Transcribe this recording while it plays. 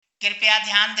कृपया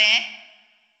ध्यान दें,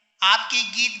 आपकी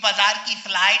गीत बाजार की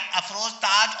फ्लाइट अफरोज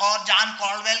ताज और जॉन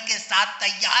कॉल्डवेल के साथ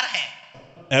तैयार है।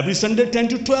 Every Sunday 10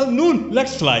 to 12 noon,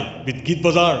 let's fly with Geet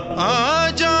Bazaar.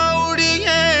 आजा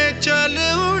उड़िए चल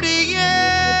उड़िए,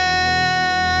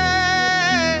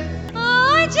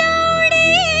 आजा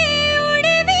उड़िए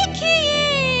उड़ विखिए।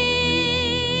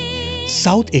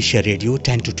 South Asia Radio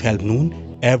 10 to 12 noon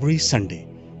every Sunday.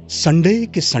 Sunday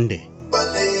ke Sunday.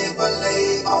 Ballet, ballet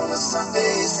on a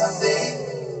Sunday, Sunday.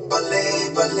 Ballet,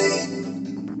 ballet.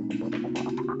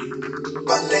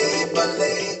 Ballet,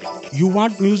 ballet. You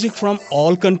want music from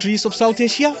all countries of South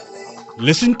Asia?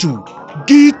 Listen to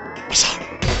Geet Bazaar.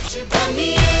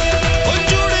 ओ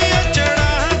चूड़ियां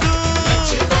चढ़ा दूं,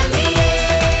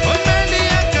 ओ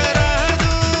मेहंदियां करा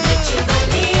दूं,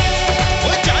 ओ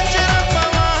झांझरा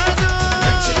पवा दूं।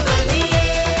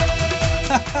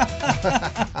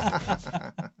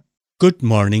 Good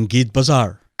morning, Geet Bazaar.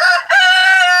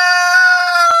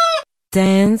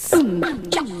 Dance.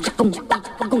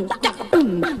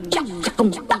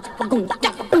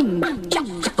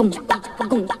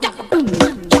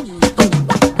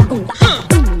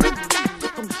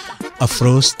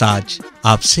 Afroz ताज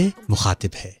आपसे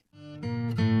मुखातिब है।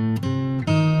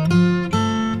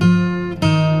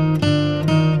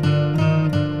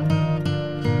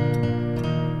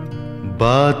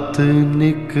 बात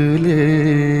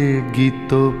निकलेगी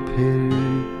तो फिर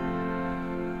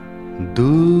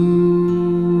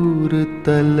दूर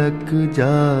तलक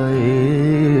जाएगी,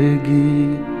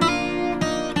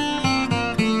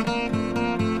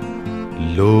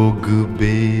 लोग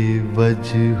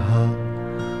बेवजह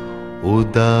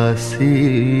उदासी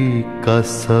का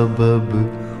सबब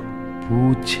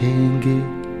पूछेंगे,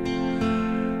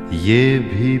 ये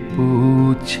भी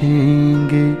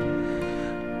पूछेंगे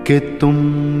कि तुम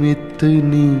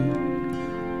इतनी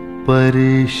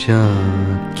परेशान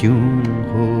क्यों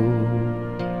हो।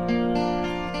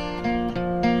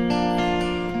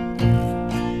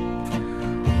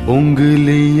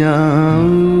 उंगलियां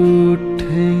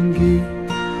उठेंगी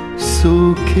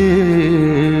सूखे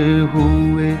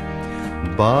हुए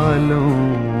बालों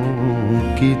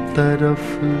की तरफ,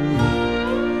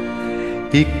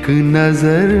 एक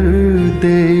नजर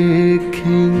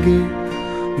देखेंगे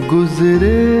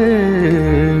गुजरे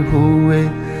हुए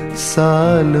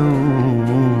सालों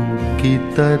की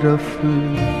तरफ।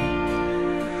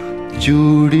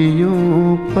 चूड़ियों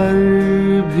पर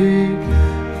भी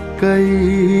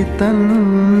कई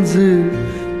तंज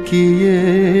किए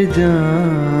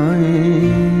जाएंगे,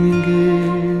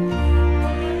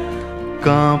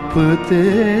 कांपते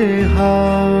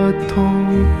हाथों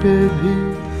पे भी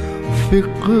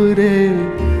फिक्रे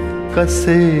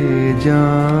कसे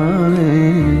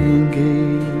जाएंगे।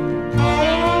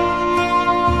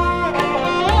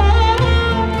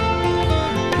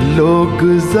 लोग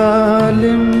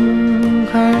जालिम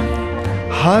हैं,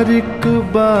 हर एक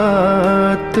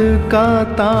बात का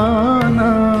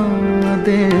ताना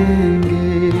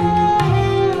देंगे,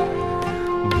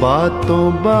 बातों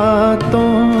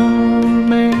बातों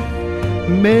में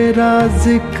मेरा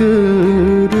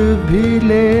जिक्र भी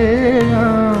ले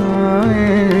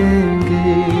आएंगे,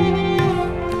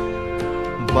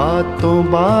 बातों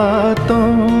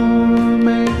बातों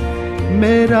में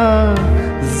मेरा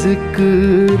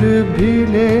जिक्र भी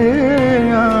ले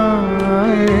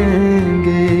आएंगे।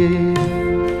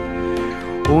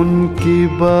 उनकी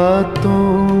बातों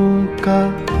का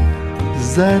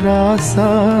जरा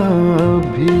सा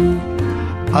भी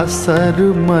असर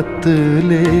मत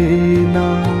लेना,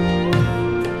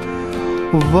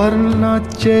 वरना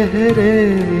चेहरे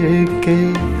के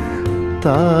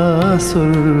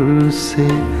तासुर से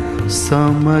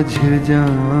समझ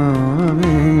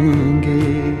जाएंगे।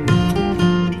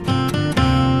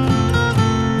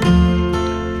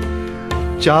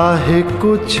 चाहे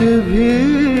कुछ भी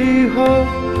हो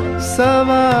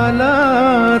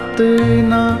सवालात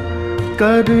ना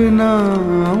करना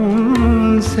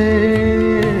उनसे,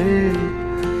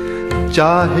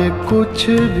 चाहे कुछ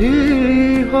भी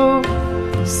हो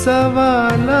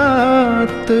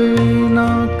सवालात ना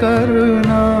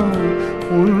करना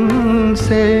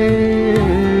उनसे,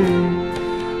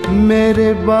 मेरे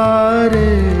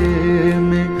बारे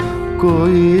में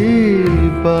कोई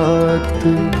बात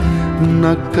न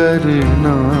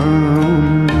करना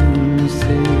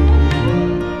उनसे।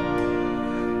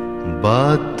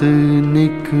 बात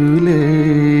निकलेगी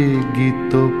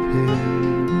तो फिर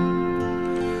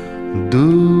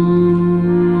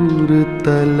दूर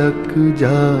तलक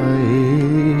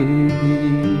जाएगी।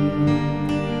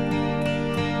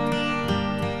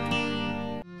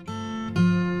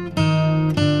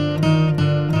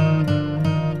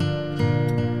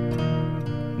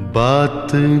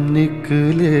 बात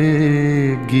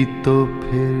निकलेगी तो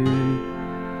फिर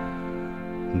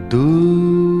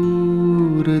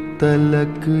दूर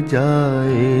तलक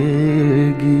जाएगी।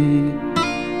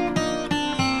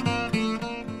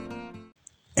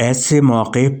 ऐसे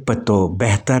मौके पर तो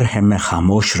बेहतर है मैं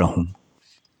खामोश रहूं,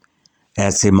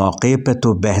 ऐसे मौके पे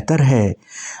तो बेहतर है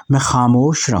मैं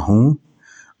खामोश रहूं,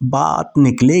 बात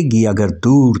निकलेगी अगर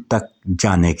दूर तक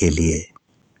जाने के लिए।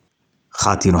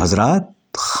 खातिन हजरात,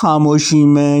 खामोशी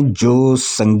में जो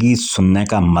संगीत सुनने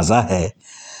का मज़ा है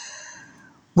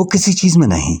वो किसी चीज़ में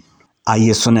नहीं।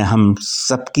 आइए सुने हम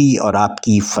सबकी और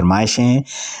आपकी फरमाइशें।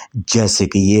 जैसे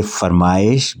कि ये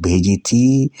फरमाइश भेजी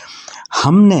थी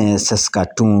हमने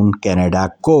सस्काटून कनाडा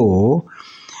को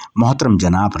मोहतरम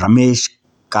जनाब रमेश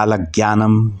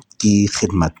कालज्ञानम की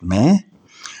खिदमत में,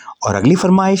 और अगली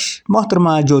फरमाइश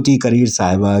मोहतरमा ज्योति करीर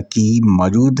साहिबा की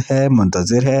मौजूद है,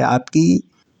 मुंतज़िर है आपकी।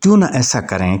 क्यों ना ऐसा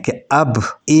करें कि अब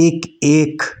एक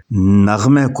एक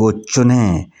नगमे को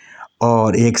चुनें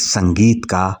और एक संगीत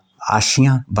का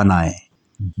आशियाँ बनाएं।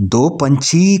 दो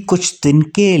पंछी कुछ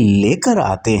तिनके लेकर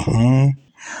आते हैं,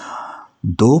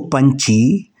 दो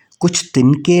पंछी कुछ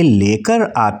तिनके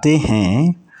लेकर आते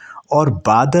हैं, और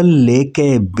बादल लेके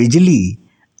बिजली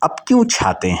अब क्यों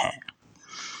छाते हैं।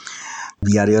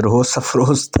 We are your host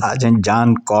Afroz Taj and John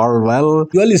Caldwell.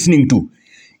 You are listening to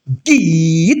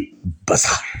Geet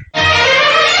Bazaar.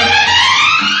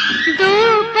 दो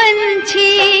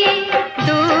पंछी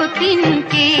दो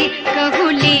तिनके कहू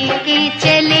लेके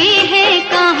चले हैं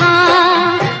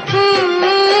कहाँ,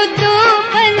 दो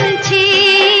पंछी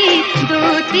दो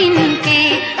तिनके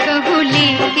कहू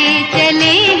लेके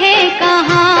चले हैं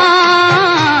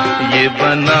कहाँ। ये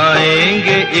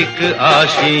बनाएंगे एक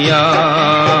आशियाँ,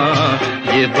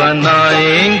 ये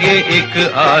बनाएंगे एक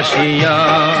आशियाँ।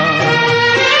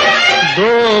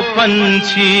 दो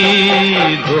पंछी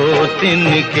दो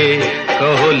तिनके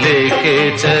कहो लेके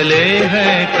चले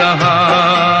हैं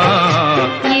कहाँ।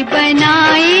 ये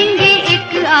बनाएंगे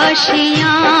एक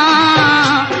आशियाँ,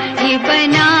 ये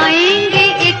बनाएंगे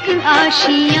एक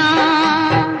आशियाँ।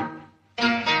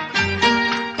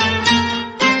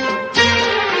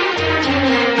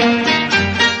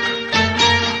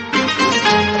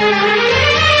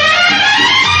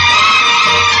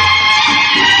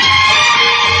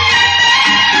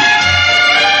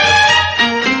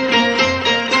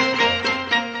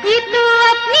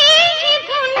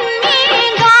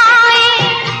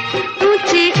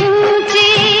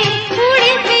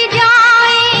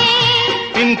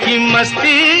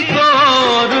 मस्ती को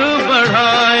और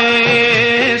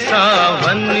बढ़ाए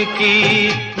सावन की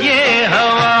ये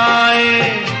हवाएं।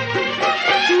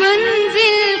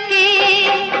 मंजिल के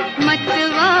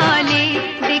मतवाले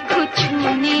देखो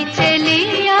छूने चले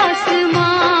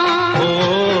आसमां। ओ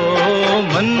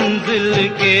मंजिल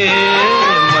के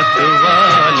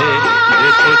मतवाले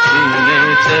देखो छूने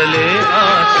चले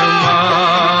आसमां।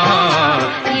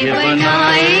 ये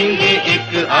बनाएंगे एक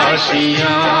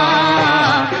आशियाँ,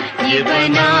 ये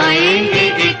बनाएंगे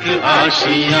एक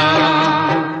आशियाँ।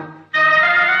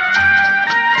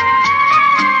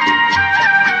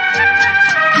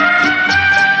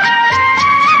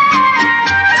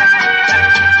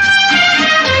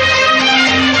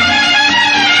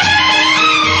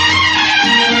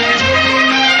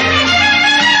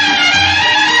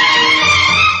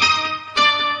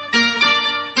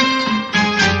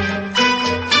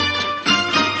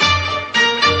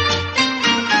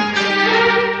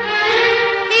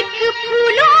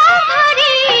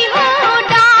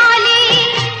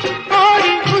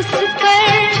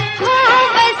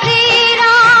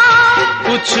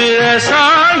 कुछ ऐसा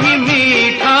ही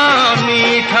मीठा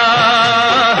मीठा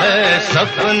है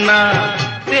सपना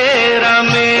तेरा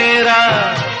मेरा।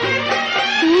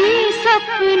 ये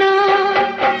सपना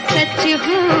सच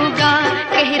होगा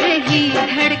कह रही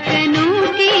धड़कनों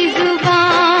की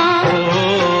जुबान।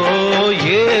 ओ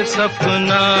ये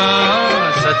सपना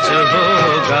सच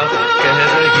होगा कह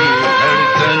रही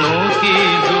धड़कनों की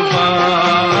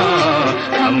जुबान।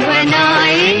 हम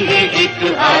बनाएंगे एक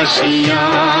आशियाँ,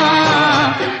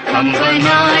 हम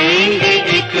बनाएंगे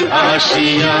एक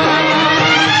आशियाँ।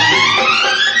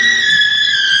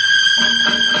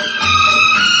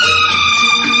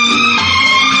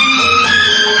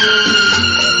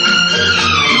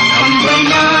 हम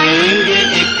बनाएंगे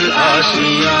एक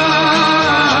आशियाँ,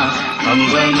 हम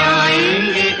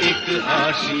बनाएंगे एक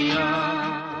आशियाँ।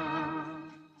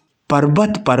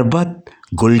 पर्वत पर्वत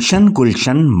गुलशन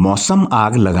गुलशन मौसम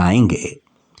आग लगाएंगे।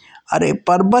 अरे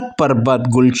पर्वत पर्वत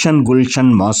गुलशन गुलशन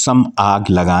मौसम आग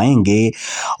लगाएंगे,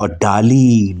 और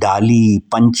डाली डाली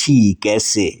पंछी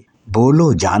कैसे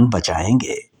बोलो जान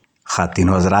बचाएंगे। खातिन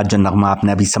व हज़रात, जो नगमा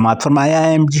आपने अभी समाअत फरमाया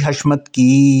है एम जी हशमत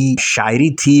की शायरी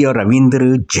थी और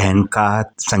रविंद्र जैन का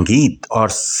संगीत, और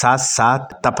साथ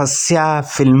साथ तपस्या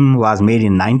फिल्म वाज मेड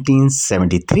इन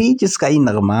 1973, जिसका ही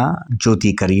नगमा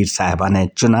ज्योति करीर साहिबा ने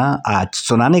चुना आज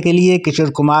सुनाने के लिए किशोर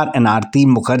कुमार एंड आरती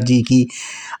मुखर्जी की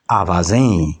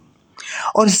आवाज़ें।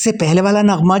 और इससे पहले वाला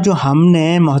नगमा जो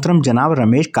हमने मोहतरम जनाब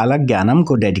रमेश काला ज्ञानम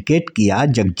को डेडिकेट किया,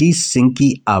 जगजीत सिंह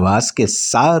की आवाज़ के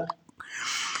साथ,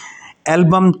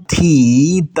 एल्बम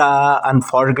थी द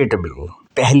अनफॉरगेटेबल,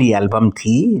 पहली एल्बम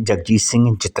थी जगजीत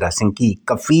सिंह चित्रा सिंह की।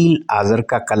 कफील आज़र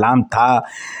का कलाम था,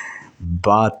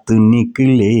 बात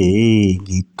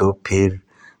निकलेगी तो फिर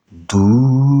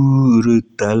दूर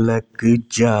तलक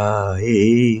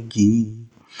जाएगी।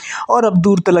 और अब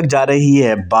दूर तलक जा रही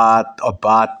है बात, और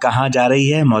बात कहाँ जा रही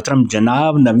है? मोहतरम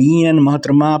जनाब नवीन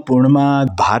मोहतरमा पूर्णिमा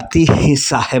भारती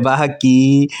साहिबा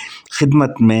की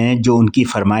खिदमत में, जो उनकी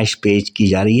फरमाइश पेश की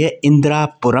जा रही है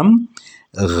इंदिरापुरम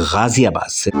गाजियाबाद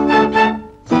से।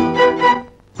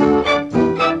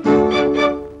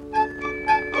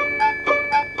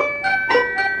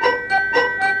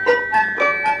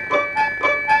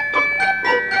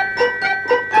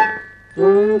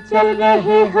 तुम चल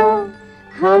रहे हो,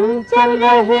 हम चल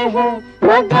रहे हैं,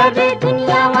 मगर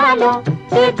दुनिया वालों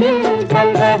के दिल चल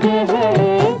रहे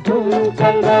हैं। तुम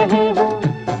चल रहे हो,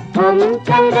 हम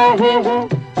चल रहे हैं,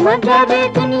 मगर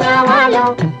दुनिया वालों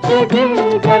के दिल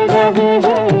चल रहे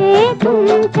हैं। तुम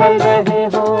चल रहे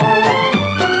हो।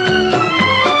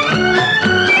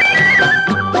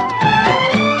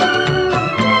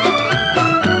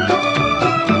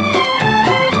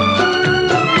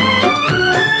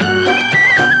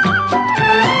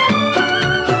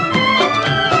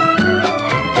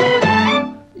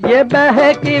 ये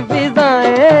बहकी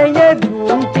फिजाएं, ये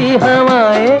झूमती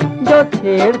हवाएं, जो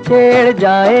छेड़ छेड़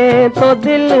जाए तो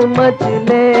दिल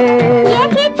मचले।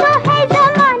 यही तो है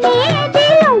ज़माने,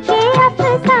 दिलों के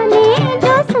अफसाने,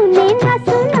 जो सुने ना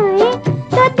सुनाए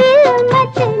तो दिल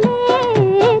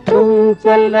मचले। तुम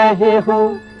चल रहे हो,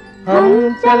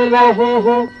 हम चल रहे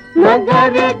हैं,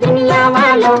 मगर दुनिया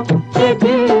वालों के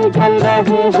दिल चल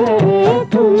रहे हैं।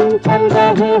 तुम चल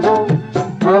रहे हो,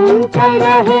 हम चल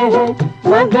रहे हैं,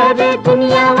 मगर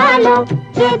दुनिया वालों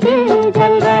के दिल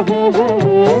चल रहे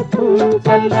हैं। तुम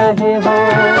चल रहे हो।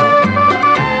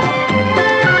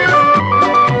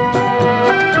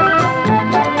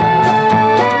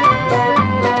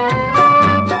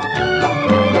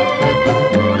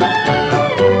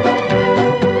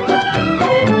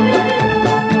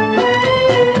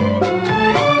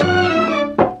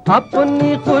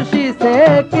 अपनी खुशी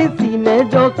से किसी ने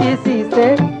जो किसी से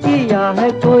किया है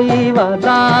कोई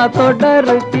वादा, तो डर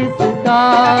किसका?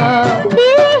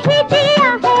 दिल ही दिया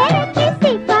है,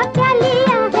 किसी का क्या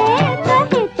लिया है,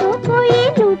 कहे तो कोई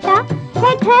लूटा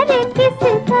है घर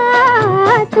किसका?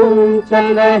 तुम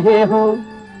चल रहे हो,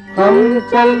 हम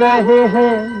चल रहे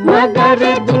हैं, मगर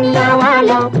दुनिया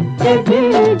वालों के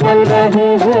दिल चल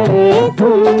रहे हैं।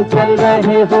 तुम चल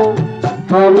रहे हो,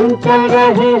 हम चल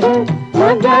रहे हैं,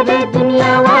 मगर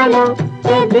दुनिया वालों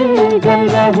के दिल चल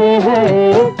रहे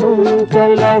हैं। तुम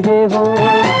चल रहे हो।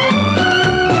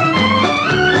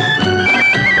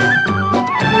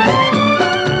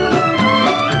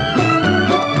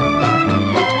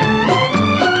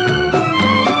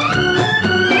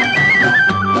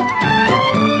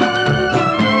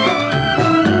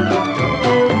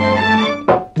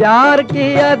 प्यार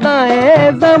की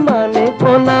अदाएं ज़माने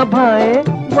को ना भाए,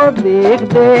 वो देख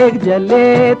देख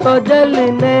जले तो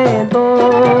जलने दो।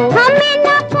 हमें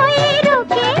ना कोई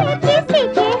रोके, किसी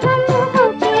के हम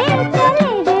होके, चले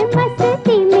हैं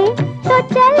मस्ती में तो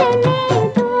चलने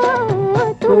दो।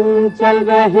 तुम चल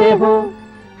रहे हो,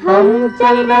 हम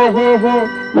चल रहे हैं,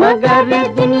 मगर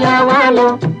दुनिया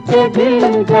वालों के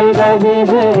दिल चल रहे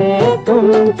हैं।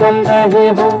 तुम चल रहे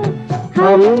हो,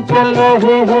 हम चल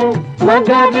रहे हैं,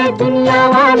 मगर दुनिया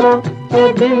वालों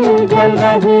के दिल चल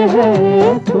रहे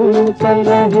हैं। तुम चल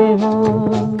रहे हो।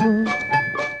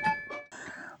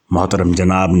 मोहतरम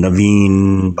जनाब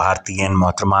नवीन भारती एंड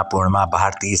मोहतरमा पूर्णिमा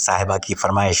भारती साहिबा की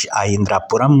फरमाइश आई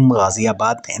इंदिरापुरम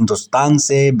गाजियाबाद हिंदुस्तान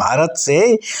से, भारत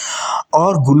से,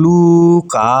 और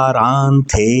गुलूकारान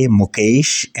थे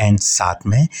मुकेश एंड साथ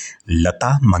में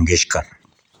लता मंगेशकर।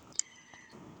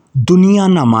 दुनिया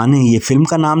न माने ये फिल्म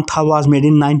का नाम था, was made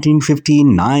in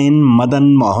 1959, Madan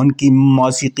Mohan की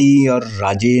मौसीकी और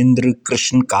राजेंद्र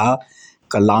कृष्ण का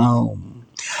कलाम।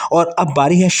 और अब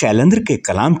बारी है शैलेंद्र के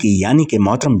कलाम की, यानी कि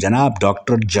मोहतरम जनाब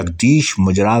डॉक्टर जगदीश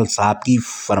मुजराल साहब की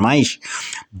फरमाइश।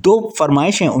 2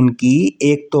 फरमाइश हैं उनकी,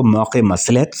 एक तो मौके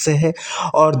मसलहत से है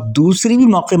और दूसरी भी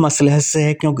मौके मसलहत से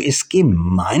है, क्योंकि इसके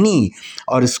मानी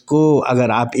और इसको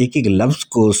अगर आप एक एक लफ्ज़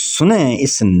को सुने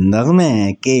इस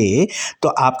नगमे के तो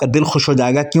आपका दिल खुश हो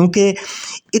जाएगा, क्योंकि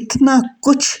इतना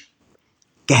कुछ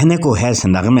कहने को है इस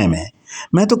नगमे में।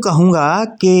 मैं तो कहूँगा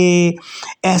कि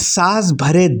एहसास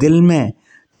भरे दिल में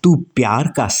तू प्यार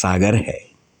का सागर है,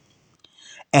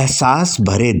 एहसास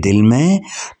भरे दिल में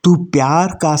तू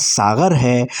प्यार का सागर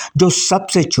है, जो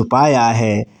सबसे छुपाया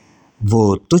है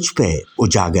वो तुझ पे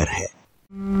उजागर है।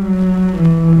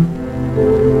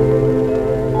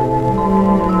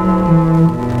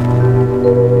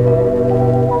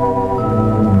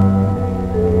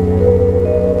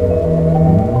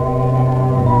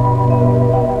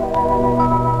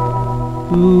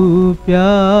 तू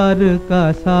प्यार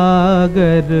का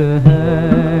सागर है,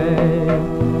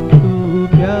 तू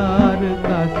प्यार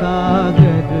का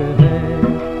सागर है,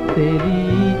 तेरी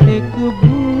एक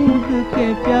बूंद के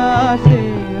प्यासे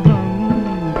हम,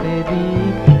 तेरी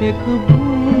एक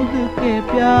बूंद के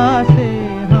प्यासे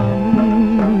हम,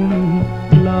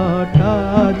 लौटा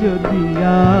जो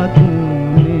दिया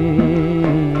तूने,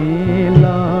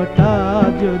 लौटा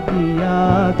जो दिया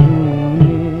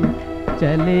तूने,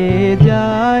 चले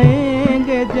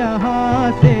जाएंगे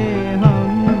जहाँ से हम,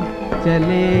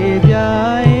 चले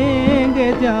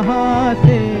जाएंगे जहाँ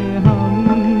से हम।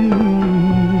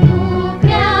 तू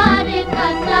प्यार का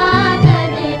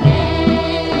सागर है,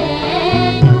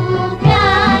 तू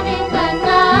प्यार का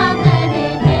सागर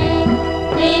है,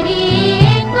 तेरी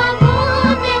एक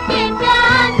बूंद के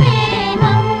प्यासे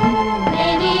हम,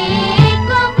 तेरी एक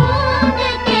बूंद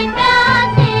के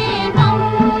प्यासे हम,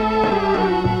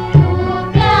 तू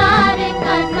प्यार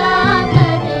का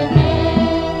सागर है।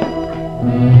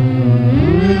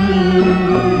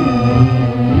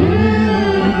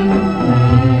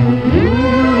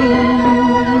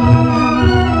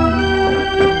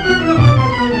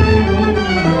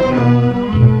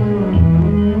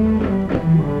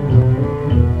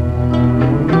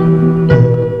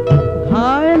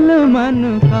 घायल मन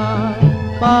का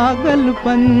पागल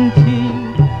पंछी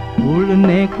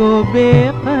उड़ने को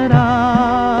बेकरार,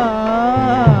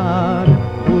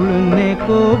 उड़ने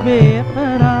को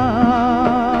बेकरार,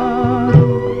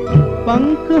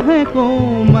 पंख है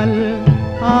कोमल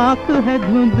आँख है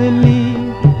धुंधली,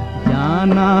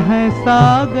 जाना है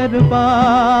सागर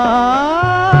पार,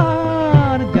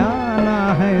 जाना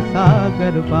है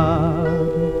सागर पार,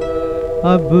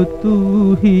 अब तू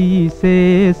ही से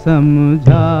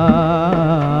समझा,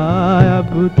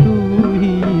 अब तू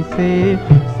ही से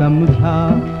समझा,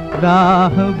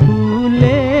 राह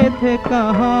भूले थे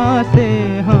कहाँ से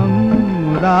हम,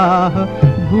 राह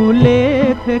भूले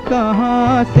थे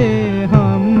कहाँ से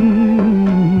हम।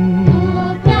 तू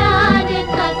प्यार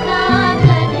का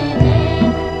सागर है,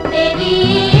 तेरी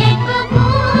एक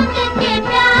बूंद के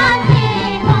प्यासे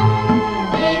हम,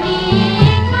 तेरी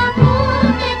एक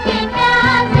बूंद के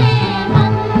प्यासे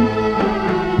हम,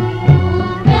 तू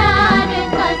प्यार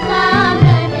का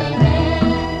सागर है।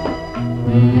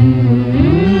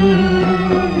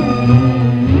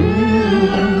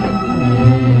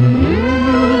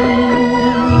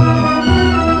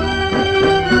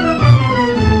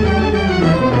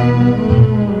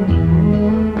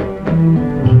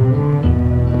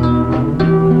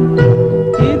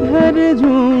 इधर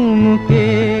झूम के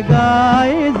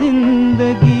गाए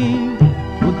जिंदगी,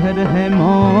 उधर है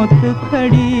मौत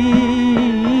खड़ी,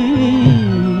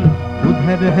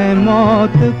 उधर है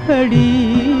मौत खड़ी,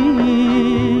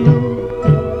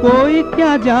 कोई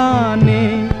क्या जाने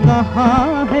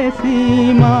कहाँ है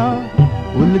सीमा,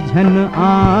 उलझन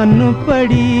आन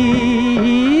पड़ी,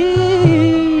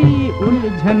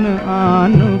 उलझन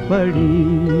आन पड़ी,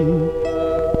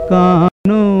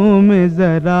 कानों में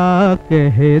जरा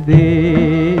कह दे,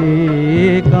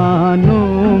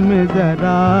 कानों में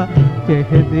जरा कह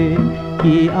दे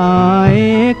कि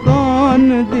आए कौन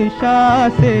दिशा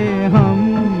से हम,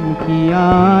 कि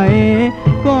आए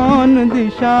कौन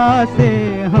दिशा से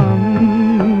हम।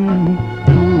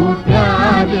 तू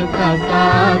प्यार का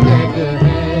सागर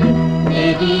है,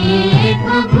 तेरी एक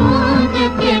बूंद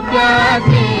के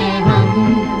प्यासे हम,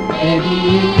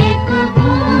 तेरी एक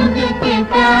बूंद के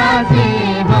प्यासे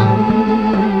हम,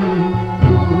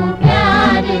 तू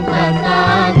प्यार का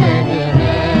सागर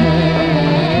है,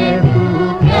 तू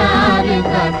प्यार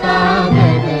का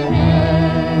सागर है।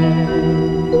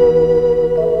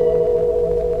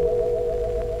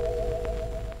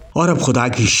 और अब खुदा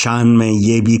की शान में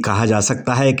ये भी कहा जा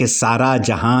सकता है कि सारा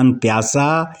जहान प्यासा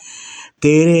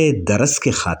तेरे दरस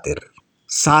के खातिर,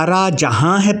 सारा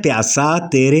जहां है प्यासा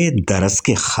तेरे दरस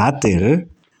के खातिर,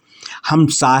 हम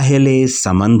साहिले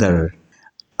समंदर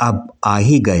अब आ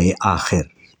ही गए आखिर।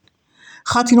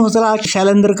 खातिन हज़रात,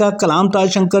 शैलेंद्र का कलाम था,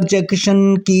 शंकर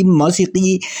जयकिशन की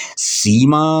मौसीकी,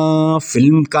 सीमा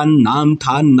फिल्म का नाम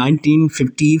था।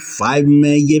 1955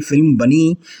 में ये फिल्म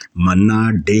बनी। मन्ना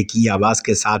डे की आवाज़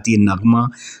के साथ ये नगमा,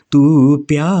 तू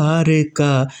प्यार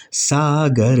का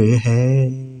सागर है।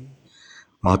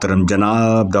 मोहतरम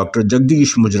जनाब डॉक्टर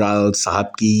जगदीश मुजराल साहब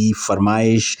की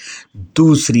फरमाइश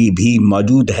दूसरी भी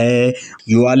मौजूद है।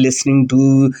 यू आर लिसनिंग टू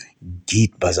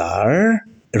गीत बाजार,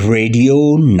 रेडियो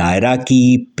नायरा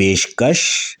की पेशकश,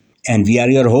 and we are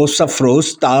your host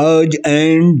Afroz Taj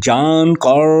and John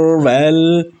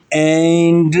Corwell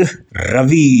and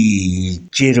Ravi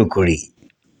Chirukudi.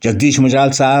 Jagdish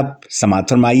Mujral साहब समात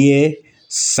फरमाइए।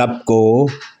 सबको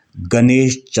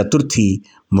गणेश चतुर्थी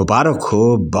मुबारक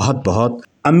हो। बहुत बहुत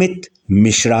अमित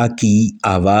मिश्रा की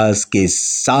आवाज के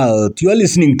साथ यू आर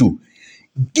लिसनिंग टू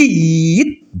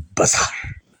गीत बाजार।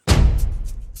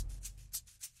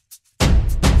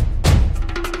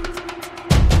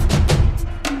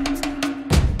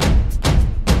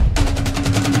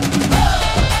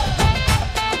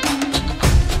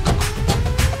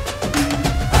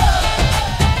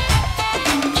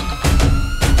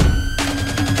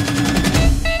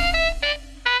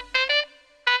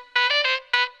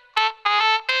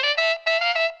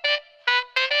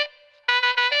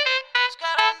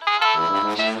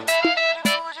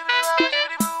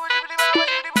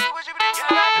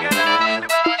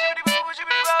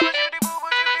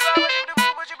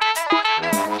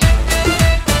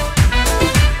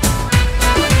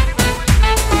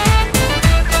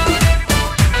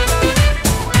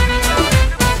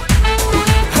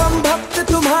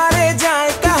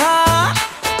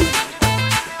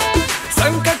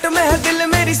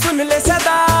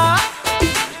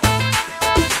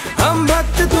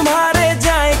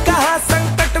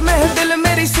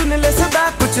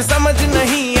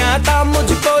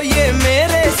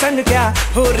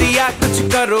 हो रिया कुछ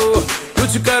करो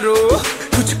कुछ करो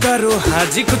कुछ करो, हाँ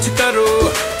जी कुछ करो।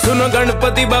 सुनो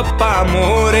गणपति बप्पा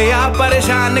मोरया,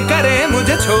 परेशान करे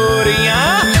मुझे छोरियां।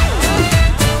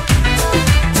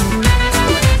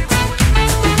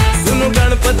 सुनो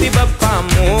गणपति बप्पा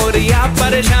मोरया,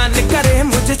 परेशान करे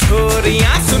मुझे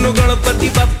छोरियां। सुनो गणपति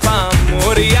बप्पा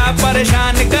मोरया,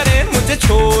 परेशान करे मुझे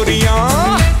छोरियां।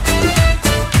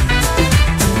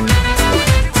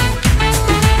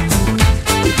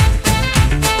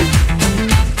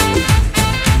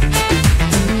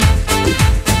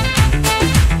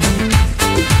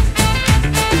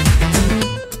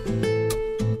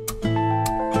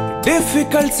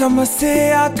 डिफिकल्ट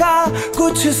समस्या का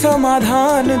कुछ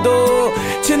समाधान दो,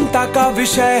 चिंता का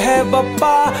विषय है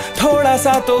बप्पा थोड़ा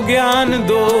सा तो ज्ञान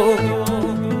दो।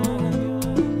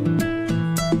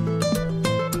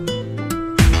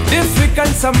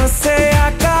 डिफिकल्ट समस्या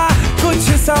का कुछ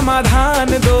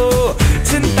समाधान दो,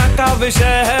 चिंता का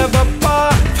विषय है बप्पा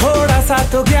थोड़ा सा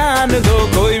तो ज्ञान दो।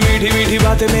 कोई मीठी मीठी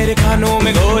बातें मेरे कानों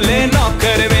में घोले,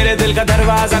 नौकर मेरे दिल का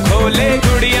दरवाजा खोले।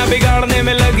 गुड़िया बिगाड़ने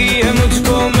में लगी है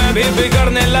मुझको, मैं भी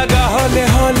बिगड़ने लगा हौले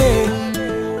हौले।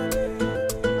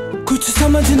 कुछ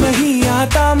समझ नहीं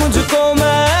आता मुझको,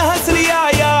 मैं हंस रिया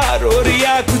या रो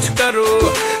रिया। कुछ करो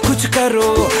कुछ करो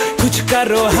कुछ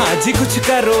करो, हाँ जी कुछ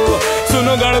करो।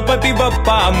 सुनो गणपति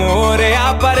बप्पा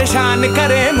मोरया, परेशान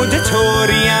करे मुझे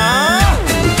छोरियां।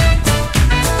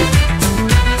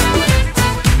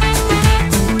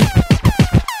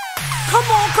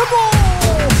 Come on, come on.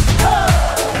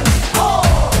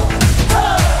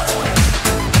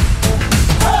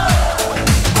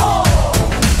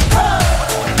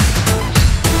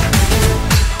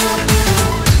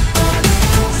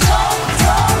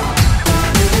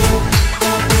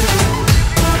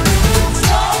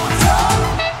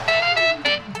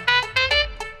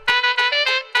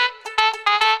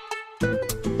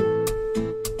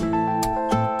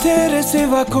 तेरे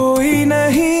सिवा कोई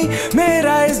नहीं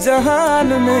मेरा इस जहान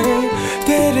में,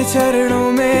 तेरे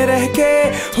चरणों में रह के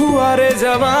हुआ रे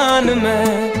जवान में।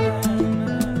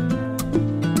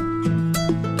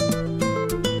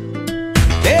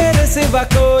 तेरे सिवा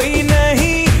कोई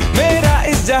नहीं मेरा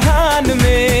इस जहान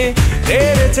में,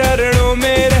 तेरे चरणों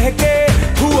में रह के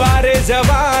हुआ रे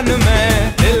जवान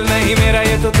में। दिल नहीं मेरा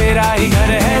ये तो तेरा ही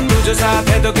घर है, तू जो साथ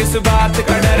है तो किस बात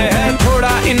का डर है।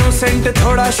 थोड़ा इनोसेंट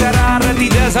थोड़ा शरारती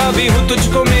जैसा भी हूँ,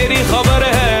 तुझको मेरी खबर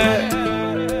है।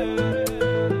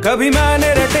 कभी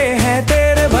मैंने रटे हैं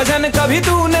तेरे भजन, कभी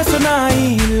तूने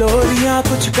सुनाई लोरियां।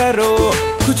 कुछ करो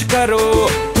कुछ करो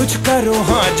कुछ करो,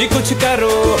 हाँ जी कुछ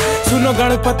करो। सुनो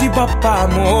गणपति बप्पा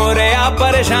मोरया,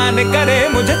 परेशान करे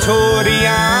मुझे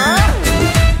छोरियां।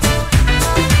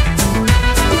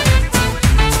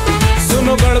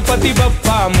 सुनो गणपति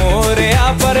बप्पा मोरया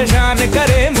परेशान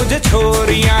करे मुझे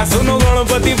छोरियां, सुनो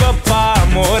गणपति बप्पा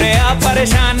मोरया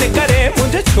परेशान करे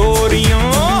मुझे छोरियों।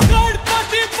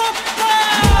 गणपति बप्पा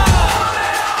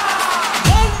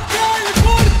मंगल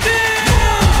मूर्ति।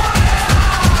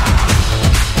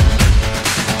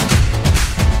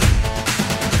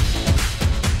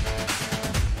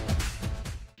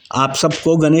 आप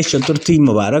सबको गणेश चतुर्थी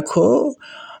मुबारक हो।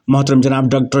 मोहतरम जनाब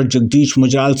डॉक्टर जगदीश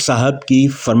मुजराल साहब की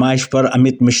फरमाइश पर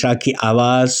अमित मिश्रा की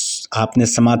आवाज़ आपने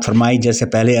समात फरमाई। जैसे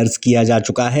पहले अर्ज़ किया जा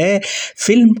चुका है,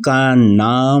 फिल्म का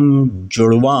नाम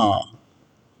जुड़वां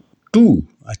 2।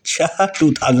 अच्छा,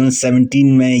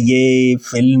 2017 में ये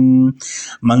फिल्म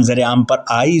मंजर आम पर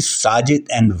आई। साजिद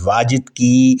एंड वाजिद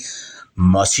की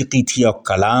मौसीकी थी और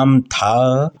कलाम था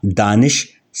दानिश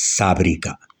साबरी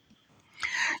का।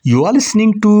 यू आर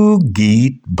लिसनिंग टू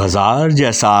गीत बाजार।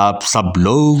 जैसा आप सब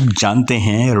लोग जानते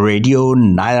हैं, रेडियो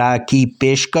नायरा की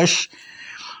पेशकश।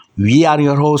 We are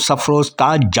your host Safroz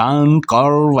ताज, जान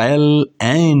कॉर्वेल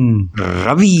एंड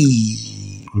रवि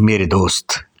मेरे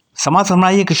दोस्त। समाज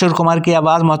फरमाइए किशोर कुमार की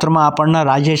आवाज़ मोहतरमा अपर्णा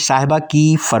राजेश साहिबा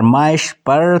की फरमाइश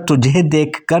पर तुझे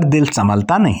देखकर दिल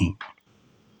संभलता नहीं।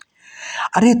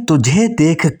 अरे तुझे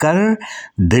देखकर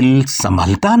दिल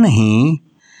संभलता नहीं,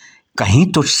 कहीं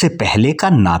तुझसे पहले का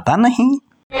नाता नहीं।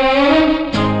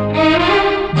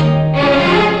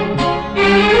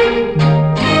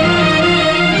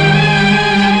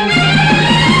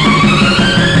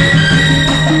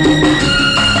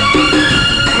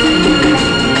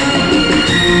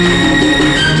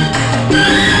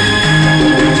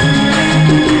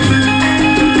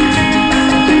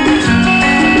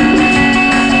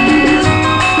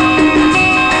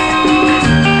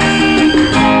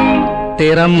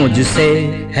 तेरा मुझसे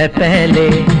है पहले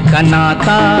का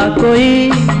नाता कोई,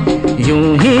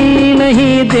 यूं ही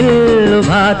नहीं दिल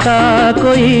लुभाता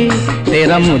कोई।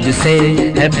 तेरा मुझसे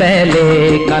है पहले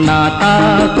का नाता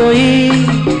कोई,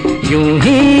 यूं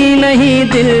ही नहीं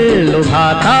दिल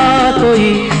लुभाता कोई।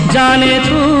 जाने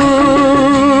तू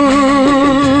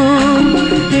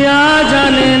या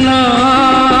जाने ना,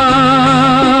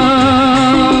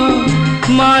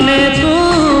 माने तू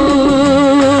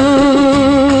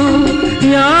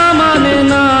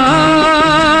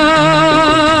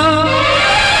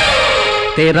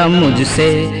तेरा मुझसे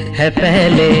है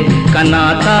पहले का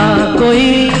नाता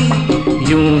कोई,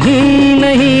 यूं ही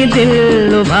नहीं दिल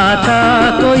लुभाता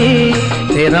कोई।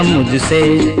 तेरा मुझसे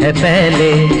है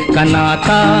पहले का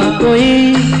नाता कोई,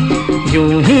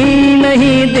 यूं ही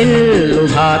नहीं दिल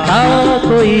लुभाता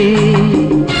कोई।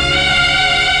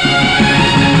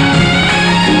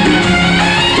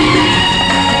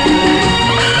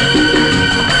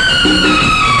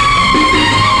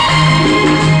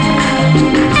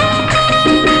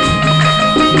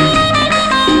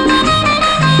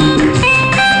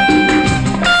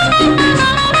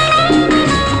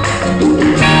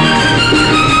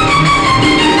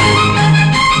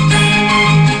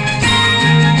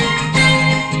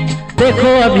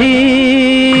 देखो अभी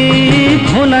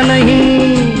होना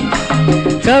नहीं,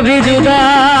 कभी जुदा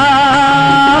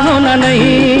होना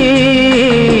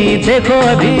नहीं। देखो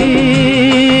अभी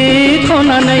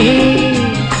खोना नहीं,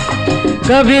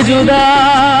 कभी जुदा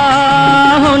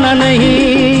होना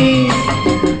नहीं।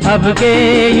 अब के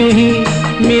यूं ही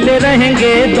मिले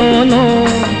रहेंगे दोनों,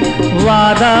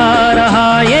 वादा रहा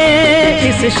ये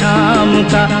इस शाम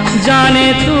का।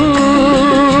 जाने तू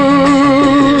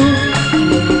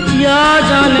या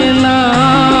जाने ना,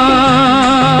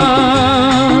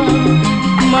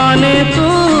 माने तू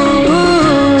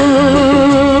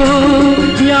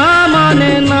या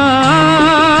माने ना।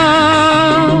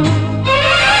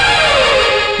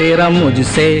 तेरा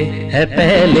मुझसे है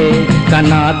पहले का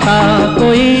नाता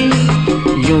कोई,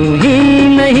 यूं ही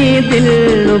नहीं दिल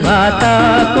लुभाता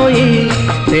कोई।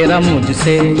 तेरा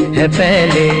मुझसे है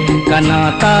पहले का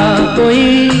नाता कोई,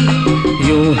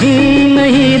 यूं ही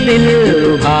नहीं दिल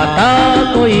लुभाता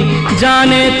कोई।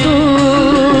 जाने तू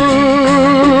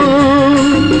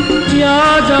या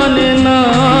जाने ना,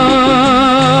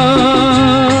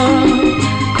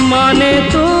 माने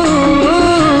तू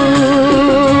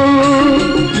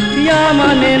या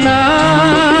माने ना।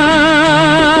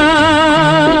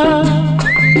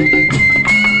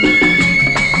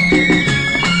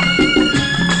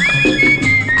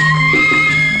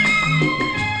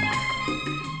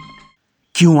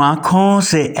 क्यों आंखों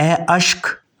से ए अश्क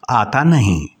आता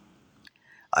नहीं,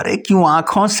 अरे क्यों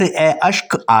आंखों से ए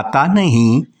अश्क आता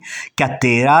नहीं, क्या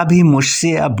तेरा भी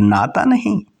मुझसे अब नाता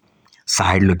नहीं।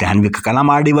 साहिर लुधियानवी का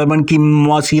कलाम, आर डी बर्मन की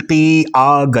मौसीकी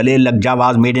और गले लग जा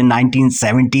आवाज़ मेड इन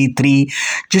 1973,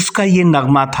 जिसका ये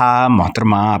नगमा था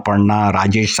मोहतरमा अपर्णा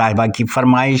राजेश साहिबा की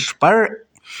फरमाइश पर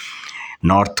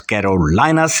नॉर्थ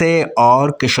कैरोलिना से,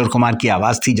 और किशोर कुमार की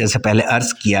आवाज थी जैसे पहले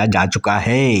अर्ज किया जा चुका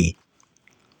है।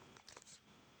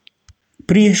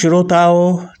 प्रिय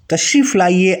श्रोताओं, तशरीफ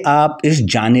लाइए आप इस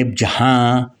जानिब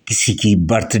जहां किसी की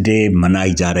बर्थडे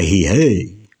मनाई जा रही है।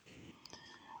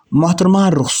 मोहतरमा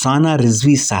रुखसाना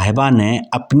रिजवी साहिबा ने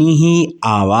अपनी ही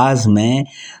आवाज़ में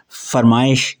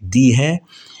फरमाइश दी है।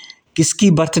 किसकी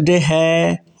बर्थडे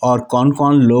है और कौन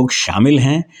कौन लोग शामिल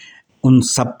हैं, उन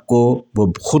सब को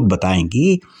वो खुद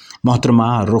बताएंगी।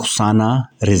 मोहतरमा रुखसाना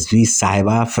रिजवी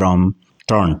साहिबा फ्रॉम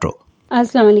टोरंटो।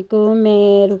 अस्सलाम वालेकुम,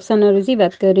 मैं रुखसाना रिजवी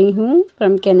बात कर रही हूँ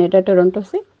फ्रॉम कनाडा, टोरंटो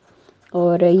से।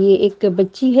 और ये एक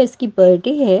बच्ची है, इसकी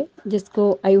बर्थडे है,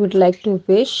 जिसको I would like to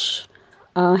wish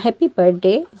happy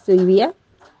birthday जुलविया।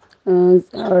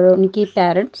 और उनकी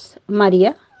पेरेंट्स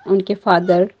मारिया, उनके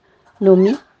फादर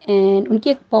नोमी, एंड उनके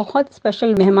एक बहुत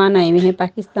स्पेशल मेहमान आए हुए हैं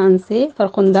पाकिस्तान से,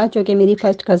 फरखुंदा, जो कि मेरी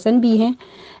फर्स्ट कज़न भी हैं।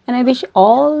 And I wish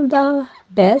all the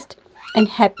best and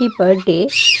happy birthday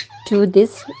to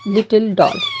this little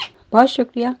doll. बहुत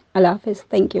शुक्रिया, अल्लाह हाफिज़,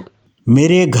 थैंक यू।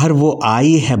 मेरे घर वो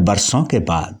आई है बरसों के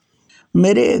बाद,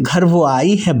 मेरे घर वो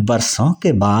आई है बरसों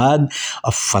के बाद,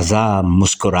 अब फजा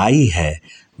मुस्कुराई है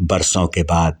बरसों के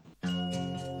बाद।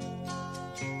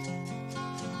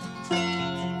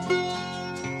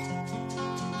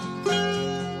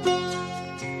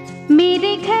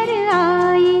 मेरे घर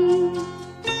आई,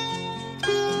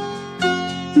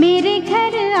 मेरे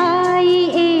घर आई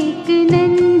एक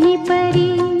नन्ही परी,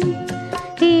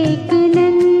 एक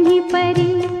नन्ही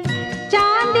परी,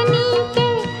 चांदनी के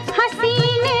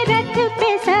हसीन रथ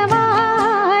पे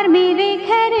सवार। मेरे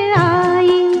घर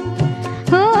आई,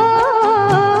 हो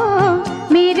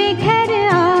मेरे घर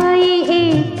आई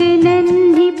एक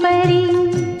नन्ही परी,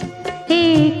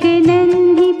 एक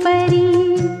नन्ही परी।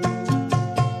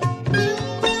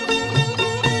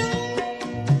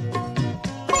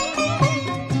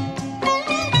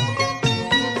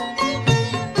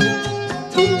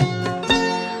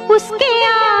 उसके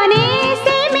आने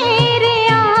से मेरे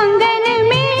आंगन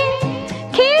में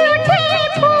खिल उठे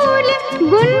फूल,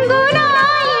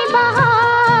 गुनगुनाई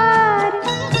बहार।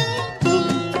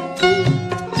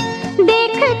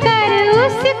 देख कर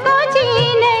उसको जी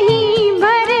नहीं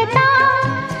भरता,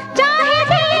 चाहे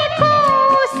देखूं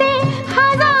उसे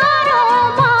हजारों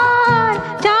बार,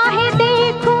 चाहे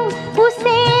देखूं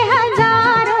उसे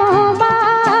हजारों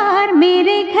बार।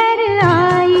 मेरे घर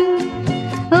आई,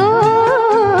 ओ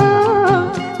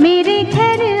मेरे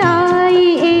घर आई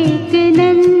एक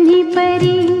नन्ही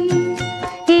परी,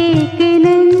 एक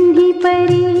नन्ही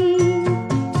परी।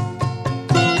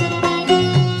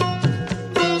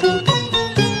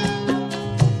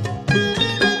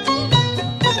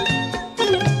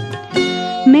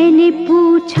 मैंने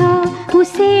पूछा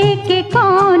उसे कि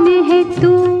कौन है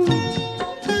तू,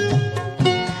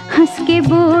 हंस के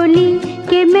बोली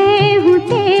कि मैं हूँ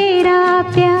तेरा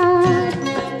प्यार।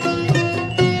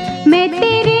 मैं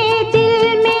तेरे दिल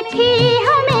में थी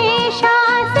हमेशा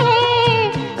से,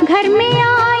 घर में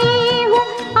आई हूँ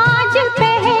आज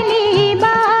पहली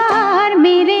बार।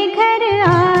 मेरे घर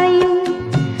आई,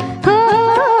 हो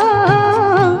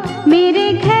मेरे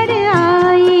घर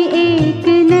आई एक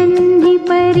नन्ही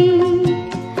परी,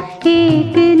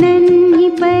 एक नन्ही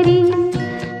परी,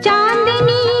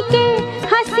 चांदनी के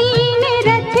हसीन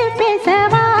रथ पे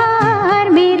सवार।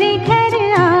 मेरे घर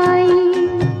आई,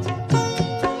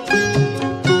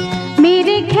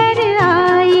 मेरे घर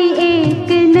आई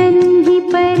एक नन्ही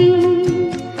परी,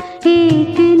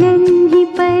 एक नन्ही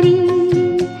परी,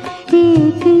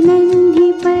 एक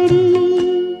नन्ही परी।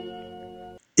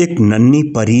 एक नन्ही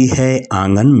परी है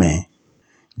आंगन में,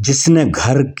 जिसने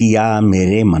घर किया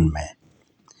मेरे मन में।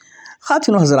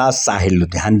 खातिन हज़रात, साहिल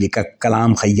लुधियानवी का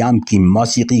कलाम, खयाम की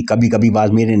मौसीकी, कभी कभी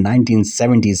बाज मेरे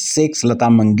 1976, लता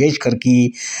मंगेशकर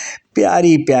की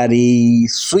प्यारी प्यारी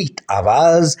स्वीट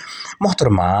आवाज़,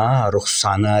 मोहतरमा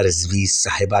रुखसाना रिजवी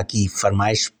साहिबा की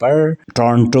फरमाइश पर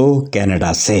टोरंटो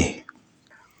कनाडा से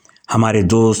हमारे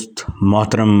दोस्त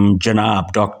मोहतरम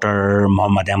जनाब डॉक्टर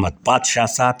मोहम्मद अहमद बादशाह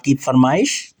साहब की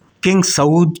फरमाइश किंग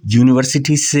सऊद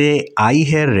यूनिवर्सिटी से आई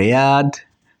है, रियाद,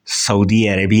 सऊदी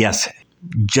अरेबिया से।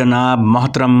 जनाब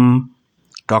मोहतरम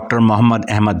डॉक्टर मोहम्मद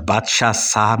अहमद बादशाह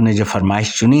साहब ने जो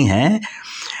फरमाइश चुनी है,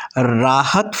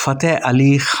 राहत फ़तेह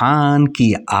अली ख़ान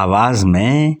की आवाज़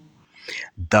में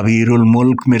दबीरुल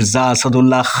मुल्क मिर्ज़ा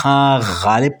असदुल्ला ख़ान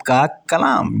गालिब का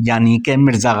कलाम, यानी कि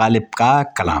मिर्ज़ा गालिब का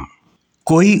कलाम।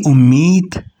 कोई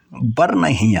उम्मीद बर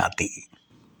नहीं आती,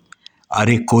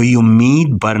 अरे कोई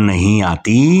उम्मीद बर नहीं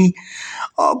आती,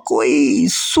 और कोई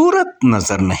सूरत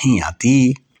नज़र नहीं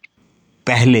आती।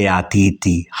 पहले आती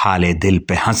थी हाले दिल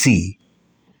पे हंसी,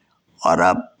 और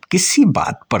अब किसी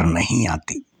बात पर नहीं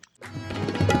आती।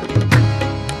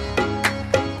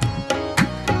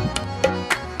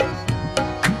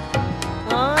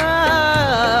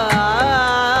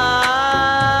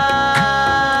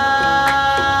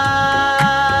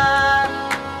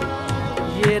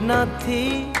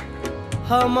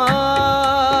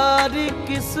 हमारी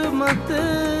किस्मत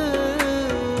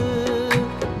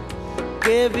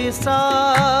के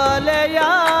विसाल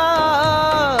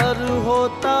यार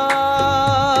होता,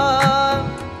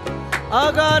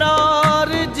 अगर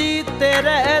और जीते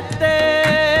रहते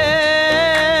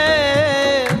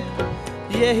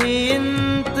यही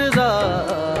इंतजार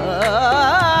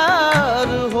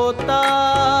होता।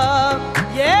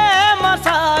 ये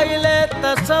मसाइल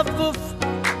तसव्वुफ,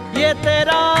 ये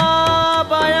तेरा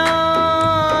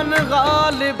बयान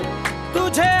गालिब,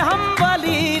 तुझे हम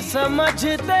वली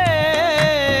समझते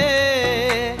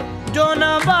जो न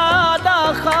वादा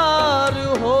खार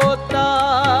होता।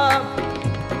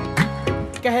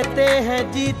 कहते हैं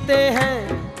जीते हैं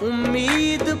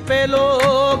उम्मीद पे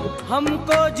लोग,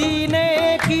 हमको जीने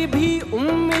की भी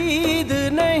उम्मीद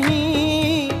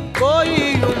नहीं, कोई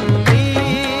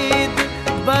उम्मीद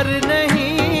बर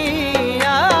नहीं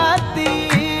आती।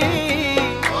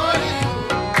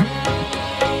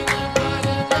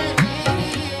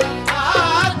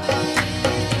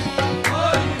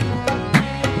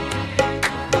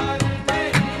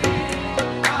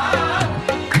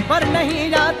 पर नहीं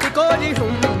आती कोई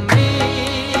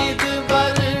उम्मीद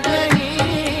बर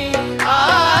नहीं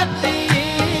आती।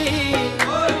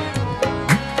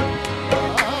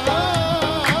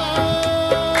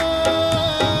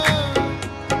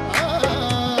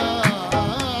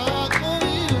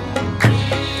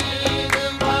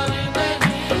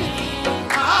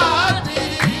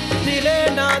 दिले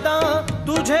नादा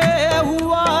तुझे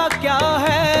हुआ क्या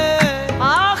है,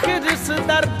 आखिर इस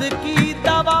दर्द की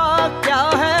दवा क्या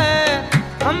है।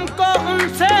 हमको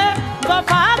उनसे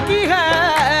वफा की है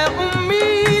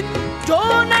उम्मीद, जो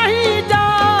नहीं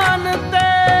जानते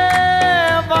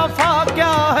वफा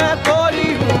क्या है। कोई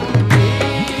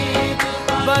उम्मीद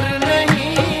बर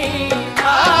नहीं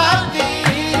आती।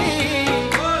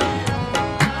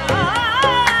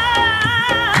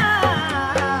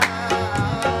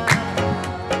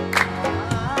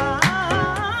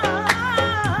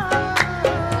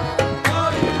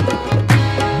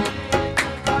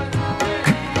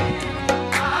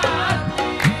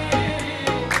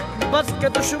 बस के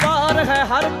दुश्वार है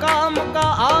हर काम का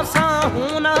आसान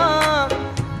होना,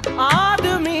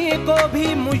 आदमी को भी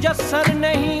मुयस्सर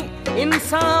नहीं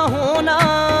इंसान होना।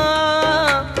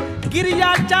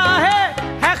 गिरिया चाहे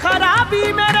है खराबी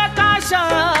मेरे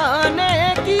काशाने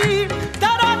की,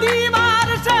 तेरा दीवार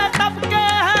से टपके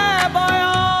है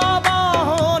बयाबा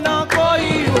होना।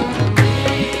 कोई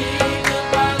उम्मीद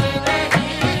पर नहीं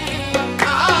आती।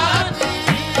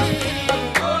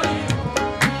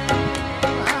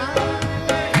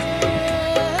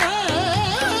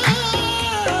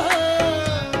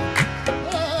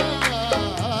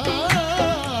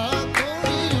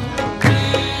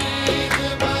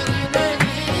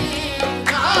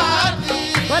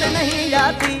 पर नहीं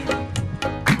आती,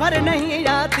 पर नहीं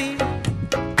आती,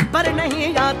 पर नहीं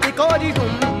आती कोई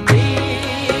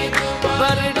उम्मीद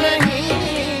पर नहीं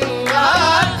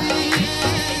आती।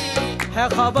 है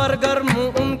खबर गर्म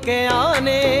उनके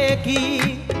आने की,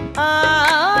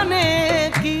 आने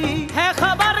की है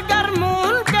खबर गर्म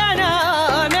उनके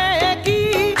आने की।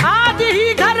 आज ही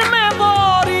घर में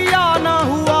बोरिया ना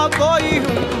हुआ कोई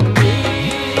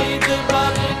उम्मीद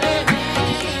पर नहीं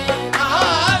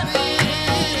आती।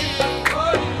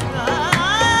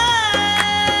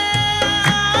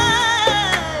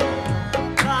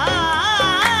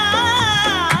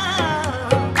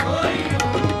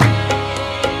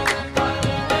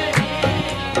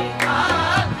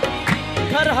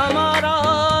 घर हमारा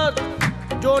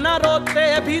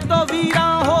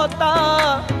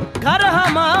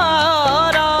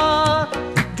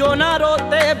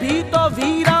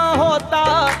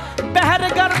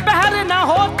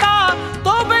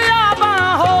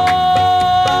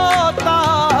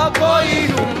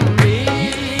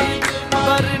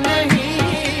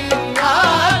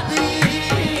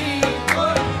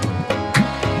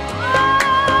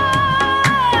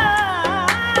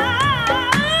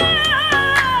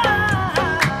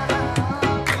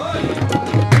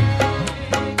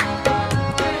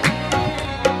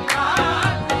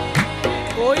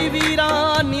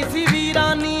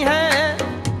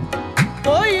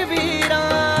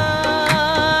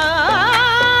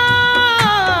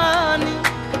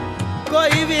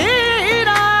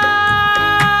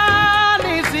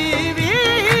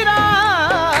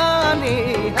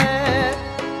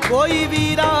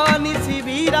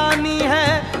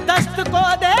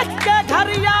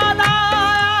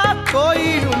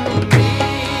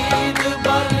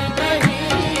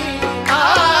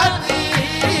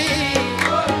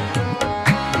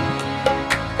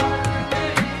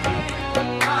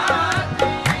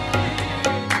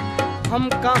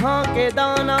कहाँ के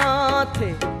दाना थे,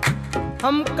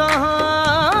 हम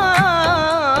कहाँ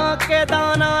के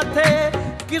दाना थे,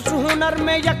 किस हुनर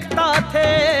में यकता थे,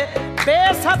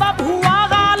 बेसबब हुआ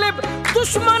गालिब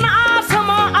दुश्मन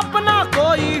आसमां अपना,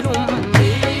 कोई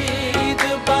उम्मीद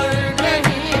पर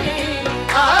नहीं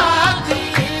आती।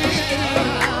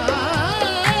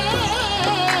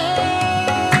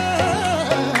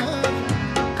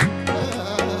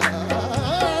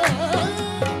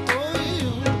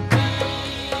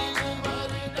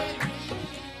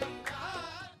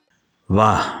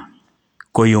 वाह,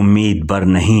 कोई उम्मीद बर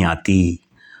नहीं आती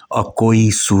और कोई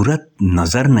सूरत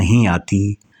नजर नहीं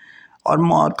आती, और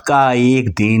मौत का एक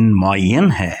दिन मुअय्यन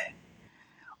है,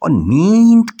 और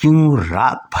नींद क्यों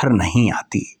रात भर नहीं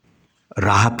आती।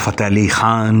 राहत फ़तेह अली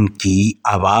खान की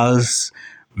आवाज़,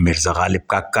 मिर्ज़ा गालिब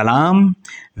का कलाम,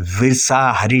 विरसा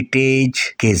हेरिटेज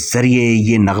के ज़रिए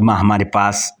ये नगमा हमारे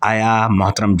पास आया।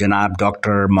 मोहतरम जनाब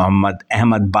डॉक्टर मोहम्मद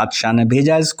अहमद बादशाह ने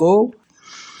भेजा इसको।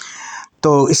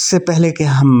 तो इससे पहले कि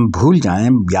हम भूल जाएं,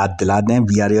 याद दिला दें,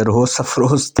 we are your host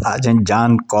Afroz Taj and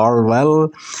जान Colwell.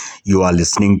 You are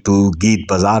listening to गीत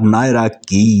बाजार नायरा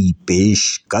की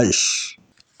पेशकश।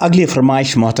 अगली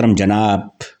फरमाइश मोहतरम जनाब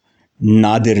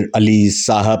नादिर अली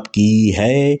साहब की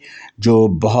है, जो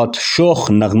बहुत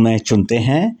शोख नगमे चुनते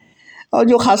हैं, और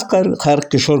जो ख़ासकर खैर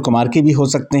किशोर कुमार के भी हो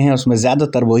सकते हैं, उसमें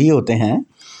ज़्यादातर वही होते हैं।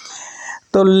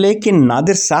 तो लेकिन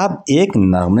नादिर साहब एक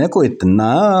नगमे को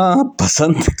इतना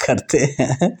पसंद करते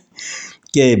हैं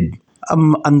कि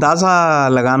अब अंदाज़ा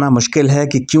लगाना मुश्किल है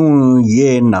कि क्यों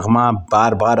ये नगमा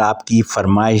बार बार आपकी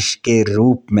फरमाइश के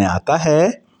रूप में आता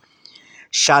है।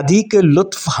 शादी के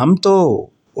लुत्फ़ हम तो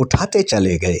उठाते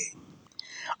चले गए,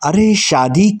 अरे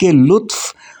शादी के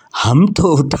लुत्फ़ हम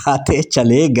तो उठाते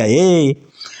चले गए,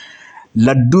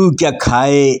 लड्डू क्या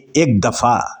खाए एक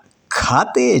दफ़ा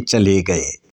खाते चले गए।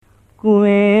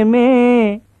 कुएं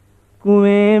में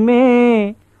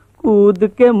कूद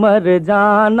के मर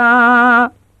जाना,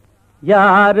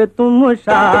 यार तुम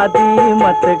शादी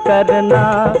मत करना।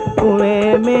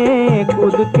 कुएं में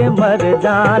कूद के मर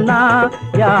जाना,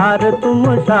 यार तुम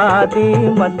शादी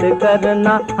मत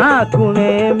करना। हाँ,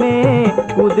 कुएं में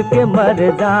कूद के मर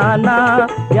जाना,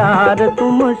 यार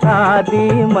तुम शादी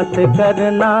मत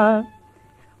करना।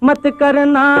 मत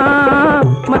करना,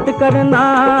 मत करना,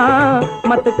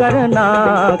 मत करना,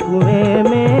 कुएं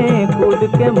में कूद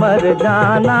के मर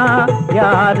जाना,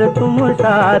 यार तुम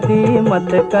शादी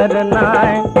मत करना।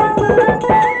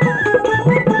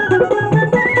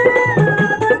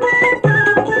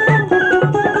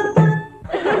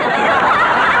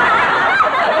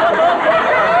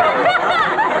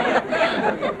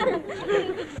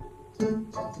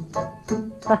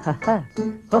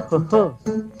 हो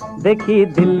देखी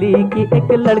दिल्ली की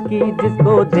एक लड़की,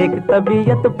 जिसको देख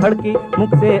तबीयत भड़की,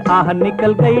 मुख से आह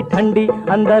निकल गई ठंडी,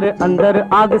 अंदर अंदर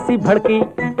आग सी भड़की।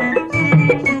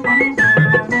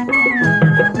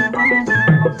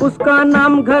 उसका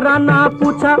नाम घराना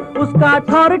पूछा, उसका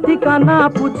ठौर ठिकाना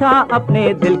पूछा,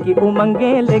 अपने दिल की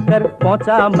उमंगे लेकर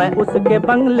पहुंचा मैं उसके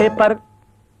बंगले पर।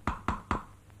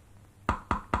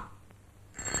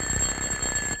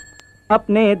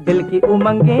 अपने दिल की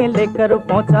उमंगे लेकर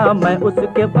पहुंचा मैं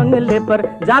उसके बंगले पर।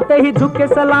 जाते ही झुक के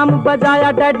सलाम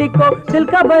बजाया डैडी को, दिल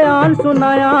का बयान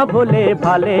सुनाया भोले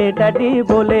भाले डैडी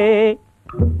बोले।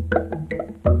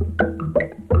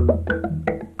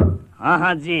 हाँ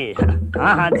हाँ जी,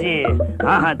 हाँ हाँ जी,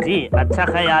 हाँ हाँ जी, अच्छा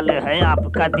ख्याल है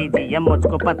आपका, दीजिए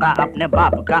मुझको पता अपने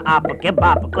बाप का, आपके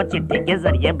बाप को चिट्ठी के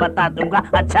जरिए बता दूंगा।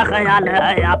 अच्छा ख्याल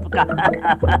है आपका।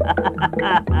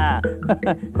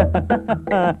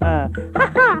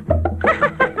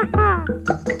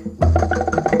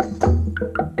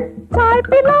 चाय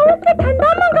पिलाऊं कि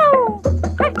ठंडा मंगाऊं?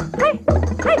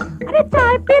 अरे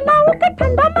चाय पिलाऊं कि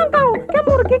ठंडा मंगाऊं? कि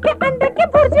मुर्गी के अंडे की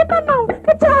भुर्जी बनाऊं?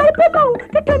 कि चाय पिलाऊं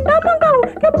कि ठंडा मंगाऊं?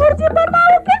 कि भुर्जी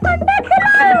बनाऊं कि अंडा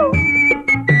खिलाऊं?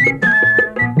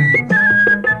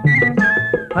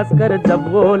 हंसकर जब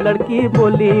वो लड़की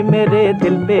बोली, मेरे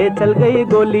दिल पे चल गई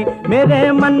गोली।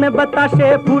 मेरे मन में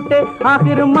बताशे फूटे,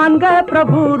 आखिर मान गए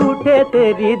प्रभु रूठे।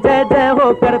 तेरी जय जय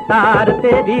हो करतार,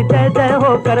 तेरी जय जय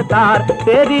हो करतार,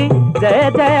 तेरी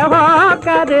जय जय हो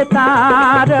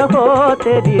करतार हो,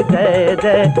 तेरी जय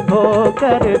जय हो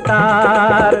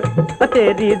करतार,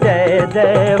 तेरी जय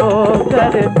जय हो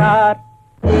करतार।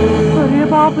 अरे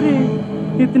बाप रे,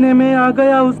 इतने में आ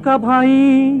गया उसका भाई,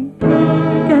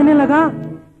 कहने लगा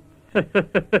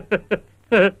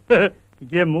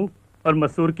ये मुंह और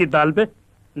मसूर की दाल पे,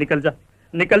 निकल जा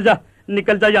निकल जा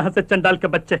निकल जा यहाँ से चंडाल के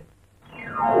बच्चे।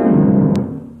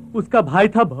 उसका भाई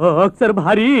था बक्सर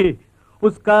भारी,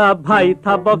 उसका भाई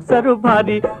था बॉक्सर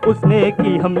भारी, उसने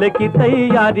की हमले की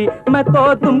तैयारी, मैं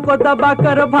तो तुमको दबा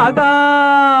कर भागा,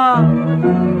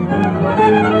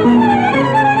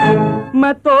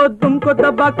 मैं तो तुमको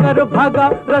दबा कर भागा,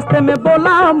 रास्ते में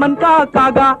बोला मन का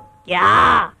कागा, क्या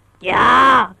क्या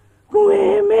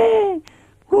कुएं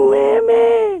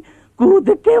में कूद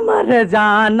के मर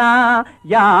जाना,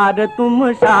 यार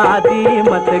तुम शादी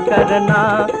मत करना,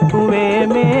 कुएं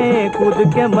में कूद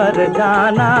के मर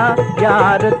जाना,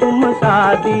 यार तुम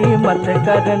शादी मत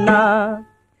करना।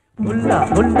 हुल्ला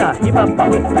हुल्ला ही बापा,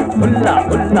 हुल्ला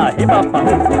हुल्ला ही बापा,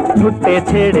 छुट्टे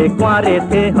छेड़े कुंवारे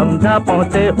थे हम, जा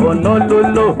पहुँचे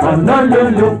होनोलुलु,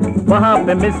 होनोलुलु, वहाँ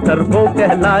पे मिस्टर वो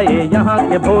कहलाए यहाँ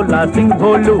के भोला सिंह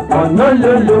भोलू,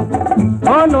 Honolulu,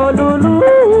 Honolulu,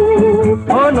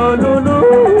 Honolulu,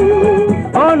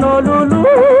 Honolulu,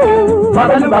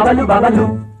 बाबालू बाबालू बाबालू।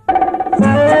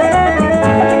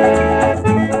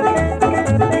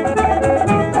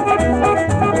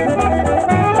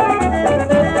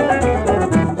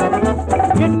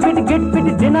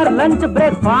 Dinner lunch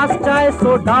breakfast चाय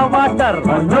सोडा वाटर,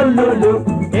 होनोलुलु,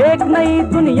 एक नई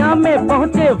दुनिया में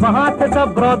पहुँचे, वहाँ थे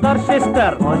सब brother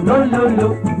sister, Honolulu,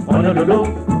 Honolulu,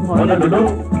 Honolulu,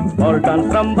 और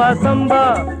dance rumba samba,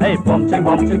 hey bum chick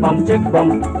bum chick bum chick bum,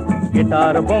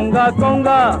 guitar bongo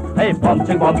conga, hey bum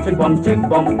chick bum chick bum chick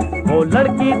bum, वो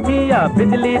लड़की थी या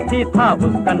बिजली थी, था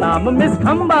उसका नाम मिस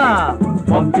खम्बा,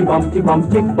 बम चिक बम चिक बम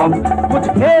चिक बम, कुछ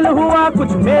खेल हुआ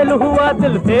कुछ मेल हुआ,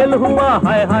 दिल फेल हुआ,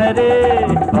 हाय हाय रे,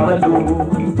 Bablu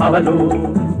Bablu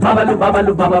Bablu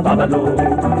Bablu Baba Bablu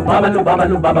Bablu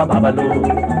Bablu Baba Bablu,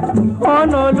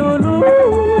 Honolulu,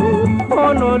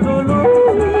 Honolulu,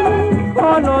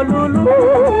 Honolulu,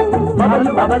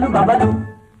 Bablu Bablu Bablu.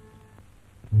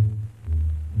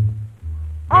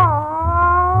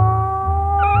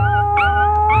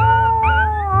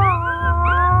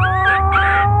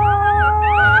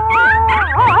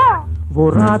 वो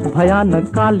रात भयानक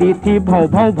काली थी, भौं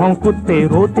भौं भौं कुत्ते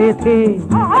रोते थे,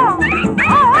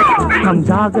 हम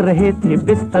जाग रहे थे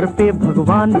बिस्तर पे,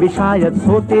 भगवान भी शायद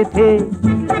सोते थे,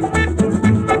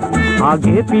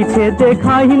 आगे पीछे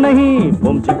देखा ही नहीं,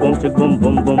 बुम चिक बुम चिक बुम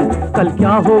बुम बुम, कल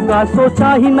क्या होगा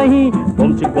सोचा ही नहीं,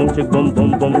 बुम चिक बुम चिक बुम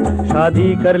बुम बुम, शादी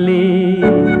कर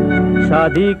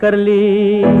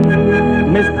ली,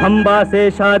 मिस खम्बा से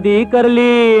शादी कर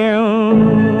ली।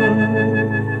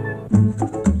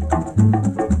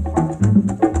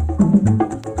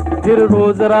 फिर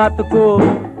रोज रात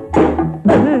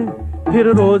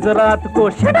को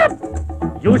shut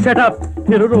up you shut up,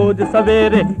 फिर रोज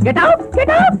सवेरे get out get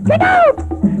out get out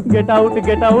get out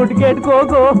get out get go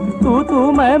go,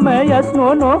 तू मैं yes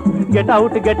no no, get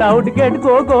out get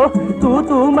go go,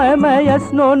 तू मैं यस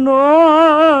नो नो।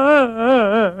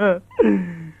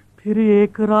 फिर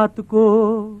एक रात को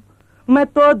मैं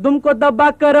तो तुमको दबा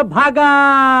कर भागा,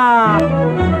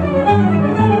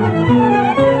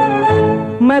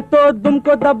 मैं तो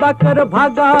तुमको दबा कर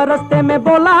भागा, रास्ते में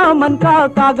बोला मन का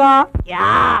कागा,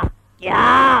 क्या क्या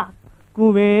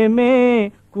कुएं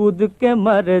में कूद के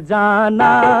मर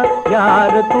जाना,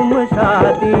 यार तुम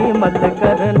शादी मत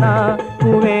करना,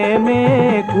 कुएं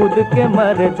में कूद के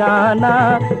मर जाना,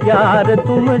 यार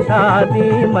तुम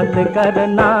शादी मत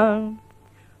करना।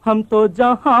 हम तो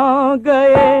जहाँ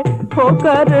गए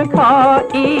होकर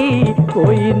खाई,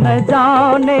 कोई न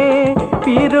जाने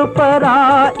पीर पर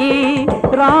आई,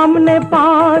 राम ने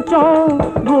पांचों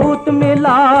भूत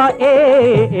मिलाए,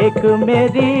 एक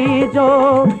मेरी जो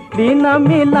दिन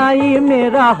मिलाई,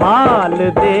 मेरा हाल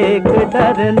देख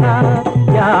डरना,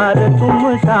 यार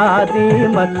तुम शादी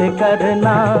मत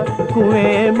करना,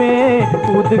 कुएं में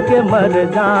कूद के मर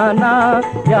जाना,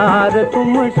 यार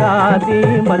तुम शादी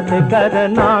मत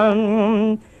करना,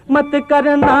 मत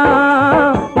करना,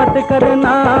 मत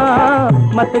करना,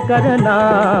 मत करना,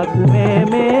 कुएं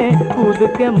में कूद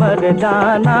के मर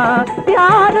जाना,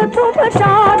 यार तुम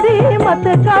शादी मत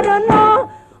करना,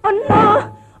 अन्ना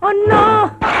अन्ना।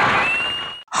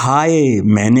 हाय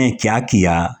मैंने क्या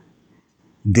किया,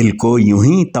 दिल को यूं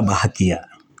ही तबाह किया,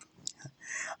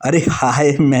 अरे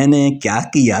हाय मैंने क्या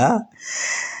किया,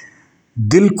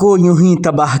 दिल को यूं ही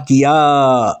तबाह किया,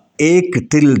 एक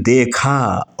दिल देखा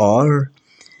और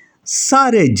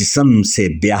सारे जिस्म से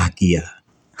ब्याह किया।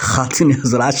 खातिन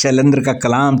हज़रात शैलेंद्र का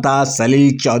कलाम था,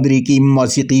 सलील चौधरी की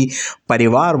मौसीकी,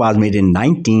 परिवार वाज मेड इन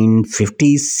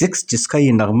 1956, जिसका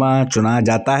ये नगमा चुना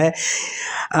जाता है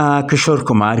किशोर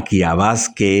कुमार की आवाज़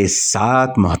के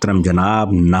साथ मोहतरम जनाब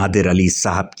नादिर अली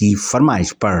साहब की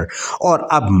फरमाइश पर। और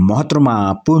अब मोहतरमा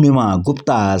पूर्णिमा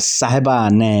गुप्ता साहिबा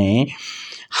ने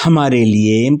हमारे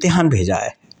लिए इम्तिहान भेजा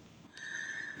है।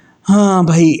 हाँ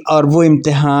भाई, और वो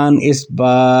इम्तिहान इस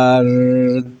बार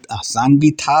आसान भी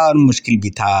था और मुश्किल भी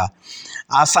था।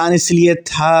 आसान इसलिए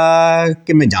था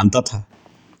कि मैं जानता था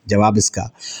जवाब इसका,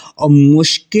 और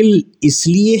मुश्किल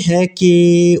इसलिए है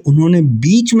कि उन्होंने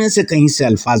बीच में से कहीं से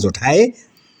अल्फाज उठाए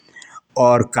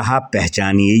और कहा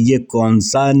पहचानिए ये कौन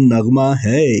सा नगमा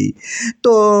है।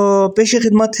 तो पेश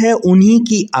खिदमत है उन्हीं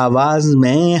की आवाज़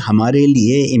में हमारे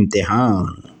लिए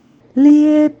इम्तिहान।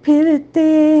 लिए फिरते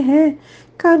हैं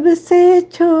कब से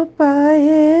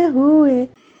छुपाए हुए,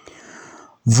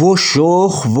 वो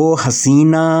शोख, वो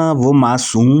हसीना, वो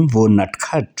मासूम, वो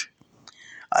नटखट।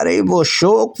 अरे वो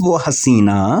शोख, वो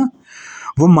हसीना,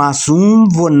 वो मासूम,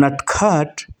 वो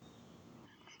नटखट,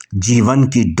 जीवन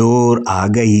की डोर आ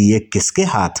गई ये किसके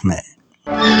हाथ में।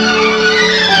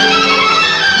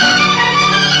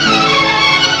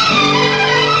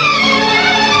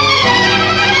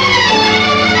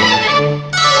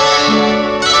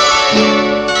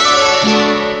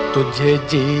 तुझे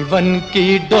जीवन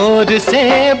की डोर से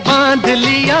बांध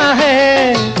लिया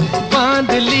है,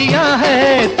 बांध लिया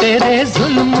है तेरे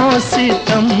जुल्मों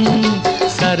सितम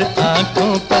सर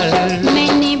आंखों पर।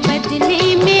 मैंने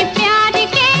बदले में प्यार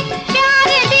के प्यार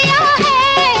दिया है,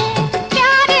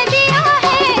 प्यार दिया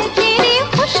है तेरी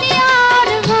खुशियाँ और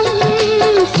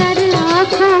गम सर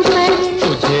आंखों पर।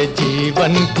 तुझे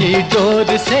जीवन की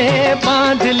डोर से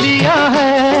बांध लिया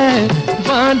है,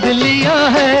 बांध लिया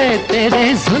है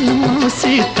तेरे जुल्म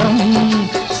सितम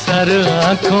सर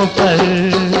आंखों पर।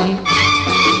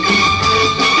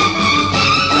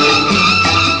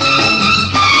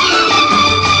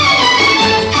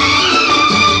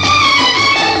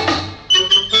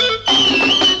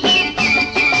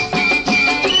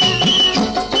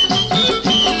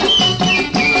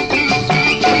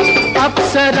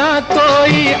 अप्सरा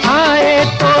कोई आए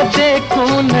तो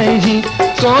देखूं नहीं,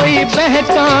 कोई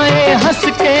बहकाए हंस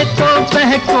के तो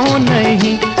बहकूं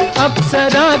नहीं।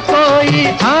 अप्सरा कोई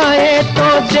आए तो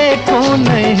देखूं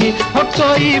नहीं, हो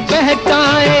कोई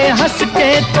बहकाए हंस के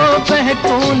तो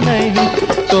बहकूं नहीं।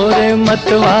 तोरे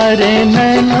मतवारे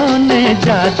नैनों ने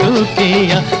जादू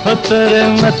किया, हो तोरे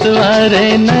मतवारे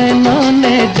नैनों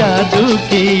ने जादू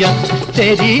किया।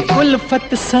 तेरी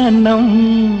उल्फत सनम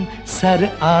सर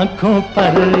आंखों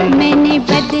पर। मैंने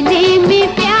बदले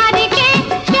में प्यार के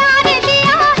प्यार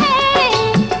दिया है,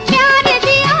 प्यार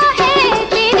दिया है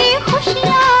तेरी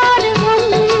खुशियाँ और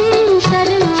गम सर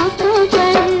आंखों पर।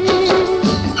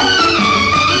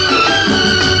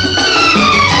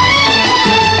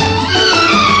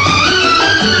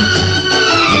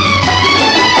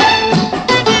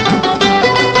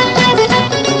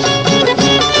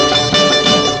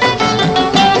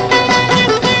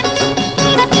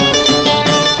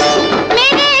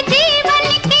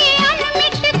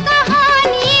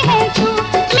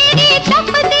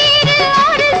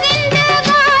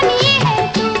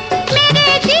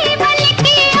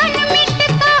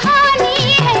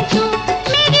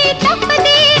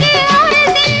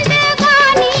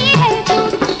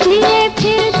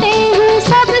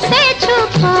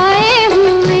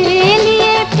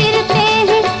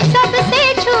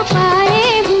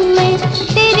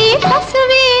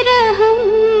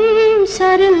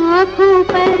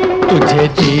 तुझे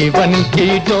जीवन की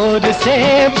डोर से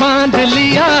बांध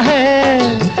लिया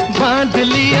है, बांध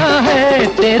लिया है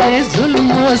तेरे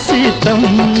जुल्मों सितम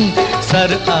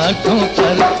सर आंखों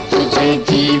पर। तुझे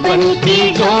जीवन की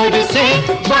डोर से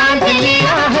बांध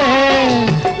लिया है,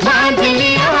 बांध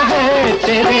लिया है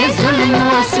तेरे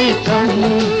जुल्मों सितम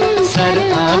सर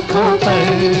आंखों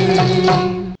पर।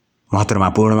 मोहतरमा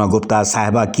पूर्णिमा गुप्ता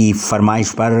साहिबा की फरमाइश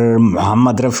पर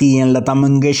मोहम्मद रफ़ी एंड लता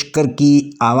मंगेशकर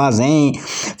की आवाज़ें।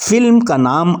 फिल्म का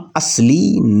नाम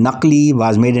असली नकली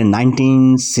was made in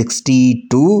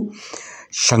 1962।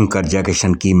 Shankar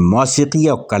Jaikishan की मौसीकी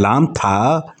और कलाम था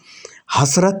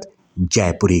हसरत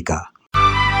जयपुरी का।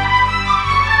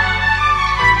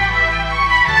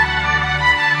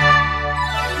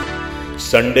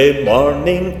 Sunday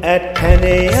morning at 10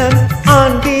 a.m.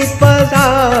 on Geet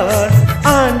Bazaar,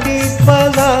 on Geet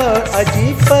Bazaar,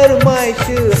 अजीब फरमाइश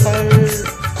हर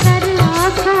सर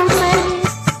आंखों पर।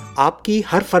 आपकी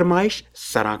हर फरमाइश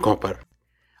सर आंखों पर।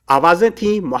 आवाज़ें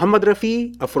थी मोहम्मद रफ़ी,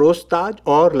 अफरोज ताज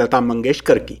और लता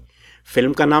मंगेशकर की।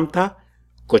 फिल्म का नाम था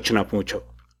कुछ ना पूछो।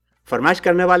 फरमाइश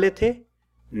करने वाले थे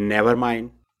नेवर माइंड।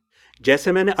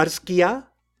 जैसे मैंने अर्ज किया,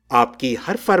 आपकी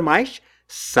हर फरमाइश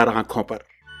सर आंखों पर।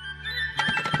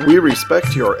 We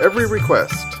respect your every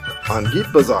request on Geet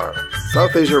Bazaar,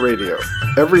 South Asia Radio,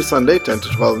 every Sunday 10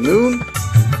 to 12 noon.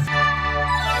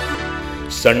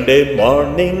 Sunday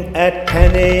morning at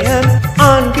 10 a.m.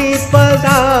 on Geet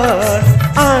Bazaar,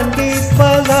 on Geet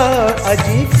Bazaar,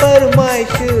 अजीब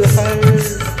फरमाइश हर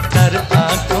सर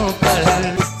आंखों पर।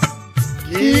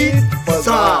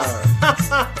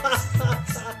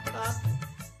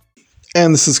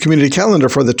 And this is Community Calendar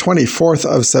for the 24th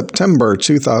of September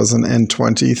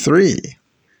 2023.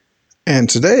 And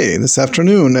today, this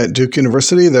afternoon at Duke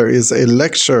University, there is a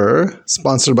lecture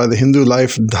sponsored by the Hindu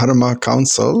Life Dharma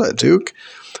Council at Duke.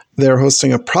 They're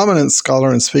hosting a prominent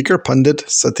scholar and speaker, Pandit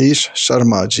Satish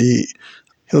Sharma ji.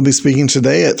 He'll be speaking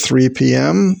today at 3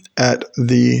 p.m. at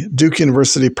the Duke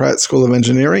University Pratt School of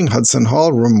Engineering, Hudson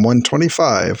Hall, room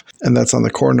 125, and that's on the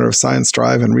corner of Science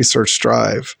Drive and Research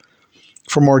Drive.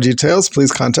 For more details,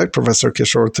 please contact Professor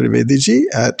Kishore Trivedi ji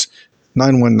at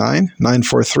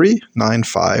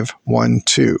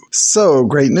 919-943-9512. So,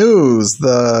 great news!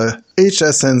 The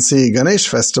HSNC Ganesh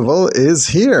Festival is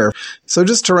here. So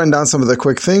just to run down some of the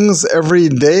quick things, every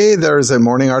day there is a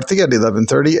morning arti at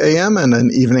 11:30 a.m. and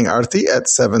an evening arti at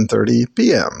 7:30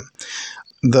 p.m.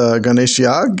 The Ganesh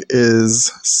Yag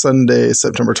is Sunday,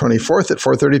 September 24th at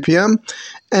 4:30 p.m.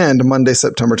 and Monday,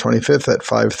 September 25th at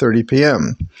 5:30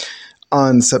 p.m.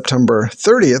 On September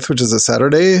 30th, which is a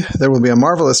Saturday, there will be a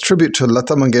marvelous tribute to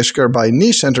Lata Mangeshkar by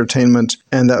Niche Entertainment,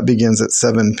 and that begins at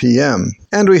 7 p.m.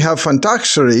 And we have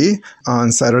Fantakshari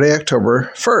on Saturday,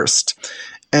 October 1st,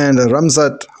 and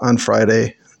Ramzat on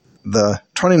Friday, the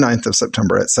 29th of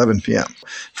September at 7 p.m.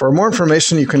 For more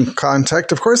information, you can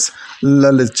contact, of course,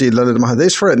 Lalit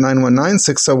Mahadeshwar at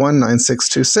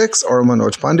 919-601-9626 or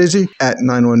Manoj Pandeyji at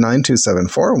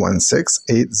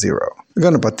 919-274-1680.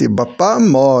 Ganapati Bappa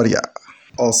Moria.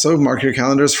 Also, mark your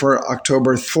calendars for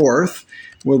October 4th.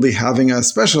 We'll be having a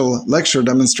special lecture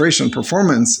demonstration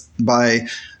performance by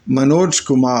Manoj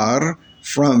Kumar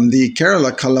from the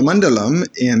Kerala Kalamandalam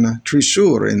in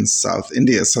Thrissur in South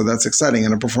India. So that's exciting.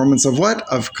 And a performance of what?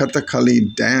 Of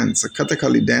Kathakali dance.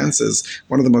 Kathakali dance is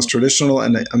one of the most traditional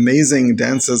and amazing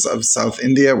dances of South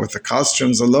India. With the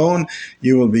costumes alone,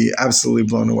 you will be absolutely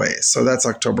blown away. So that's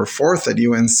October 4th at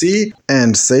UNC.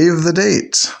 And save the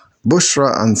date.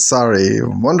 Bushra Ansari,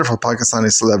 wonderful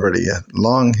Pakistani celebrity, a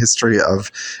long history of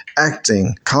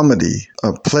acting, comedy,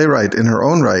 a playwright in her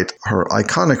own right, her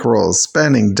iconic roles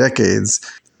spanning decades.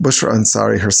 Bushra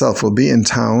Ansari herself will be in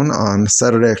town on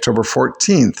Saturday, October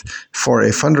 14th for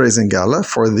a fundraising gala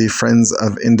for the Friends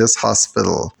of Indus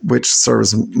Hospital, which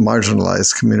serves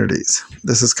marginalized communities.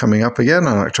 This is coming up again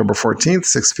on October 14th,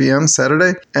 6 p.m.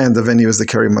 Saturday, and the venue is the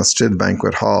Kerry Masjid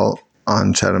Banquet Hall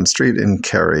on Chatham Street in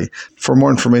Kerry. For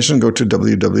more information, go to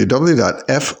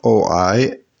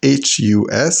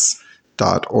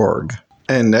www.foihus.org.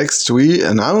 And next, we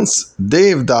announce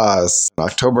Dev Das,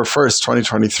 October 1st,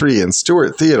 2023, in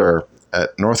Stewart Theater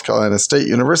at North Carolina State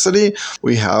University.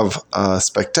 We have a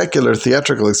spectacular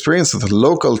theatrical experience with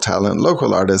local talent,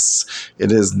 local artists.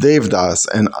 It is Dev Das,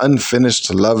 an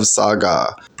unfinished love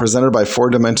saga, presented by Four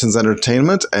Dimensions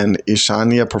Entertainment and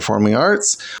Ishania Performing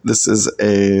Arts. This is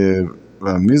a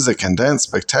music and dance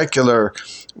spectacular,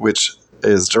 which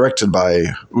is directed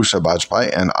by Usha Bajpai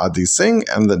and Adi Singh,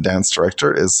 and the dance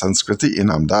director is Sanskriti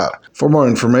Inamdar. For more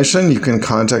information, you can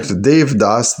contact Dev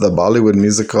Das, the Bollywood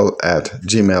Musical, at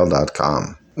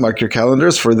gmail.com. Mark your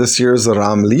calendars for this year's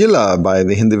Ram Leela by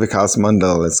the Hindi Vikas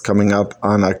Mandal. It's coming up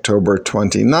on October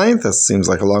 29th. This seems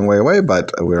like a long way away,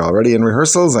 but we're already in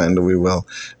rehearsals, and we will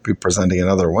be presenting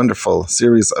another wonderful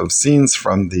series of scenes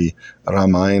from the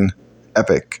Ramayana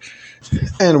epic.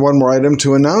 And one more item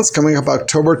to announce, coming up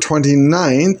October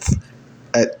 29th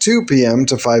at 2 p.m.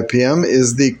 to 5 p.m.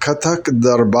 is the Kathak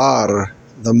Darbar,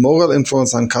 the Mughal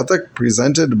influence on Kathak,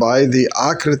 presented by the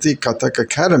Akriti Kathak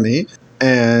Academy.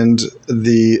 And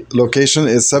the location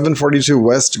is 742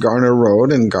 West Garner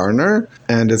Road in Garner,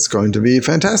 and it's going to be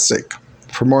fantastic.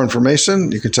 For more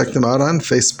information, you can check them out on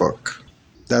Facebook.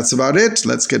 That's about it.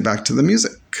 Let's get back to the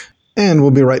music. And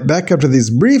we'll be right back after these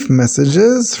brief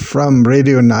messages from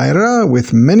RadioNyra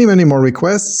with many, many more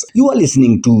requests. You are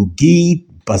listening to Geet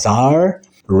Bazaar.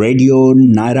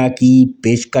 RadioNyra की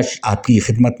पेशकश आपकी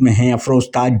खिदमत में है Afroz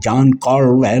Taj, John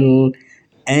Colwell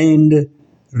and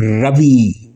Ravi.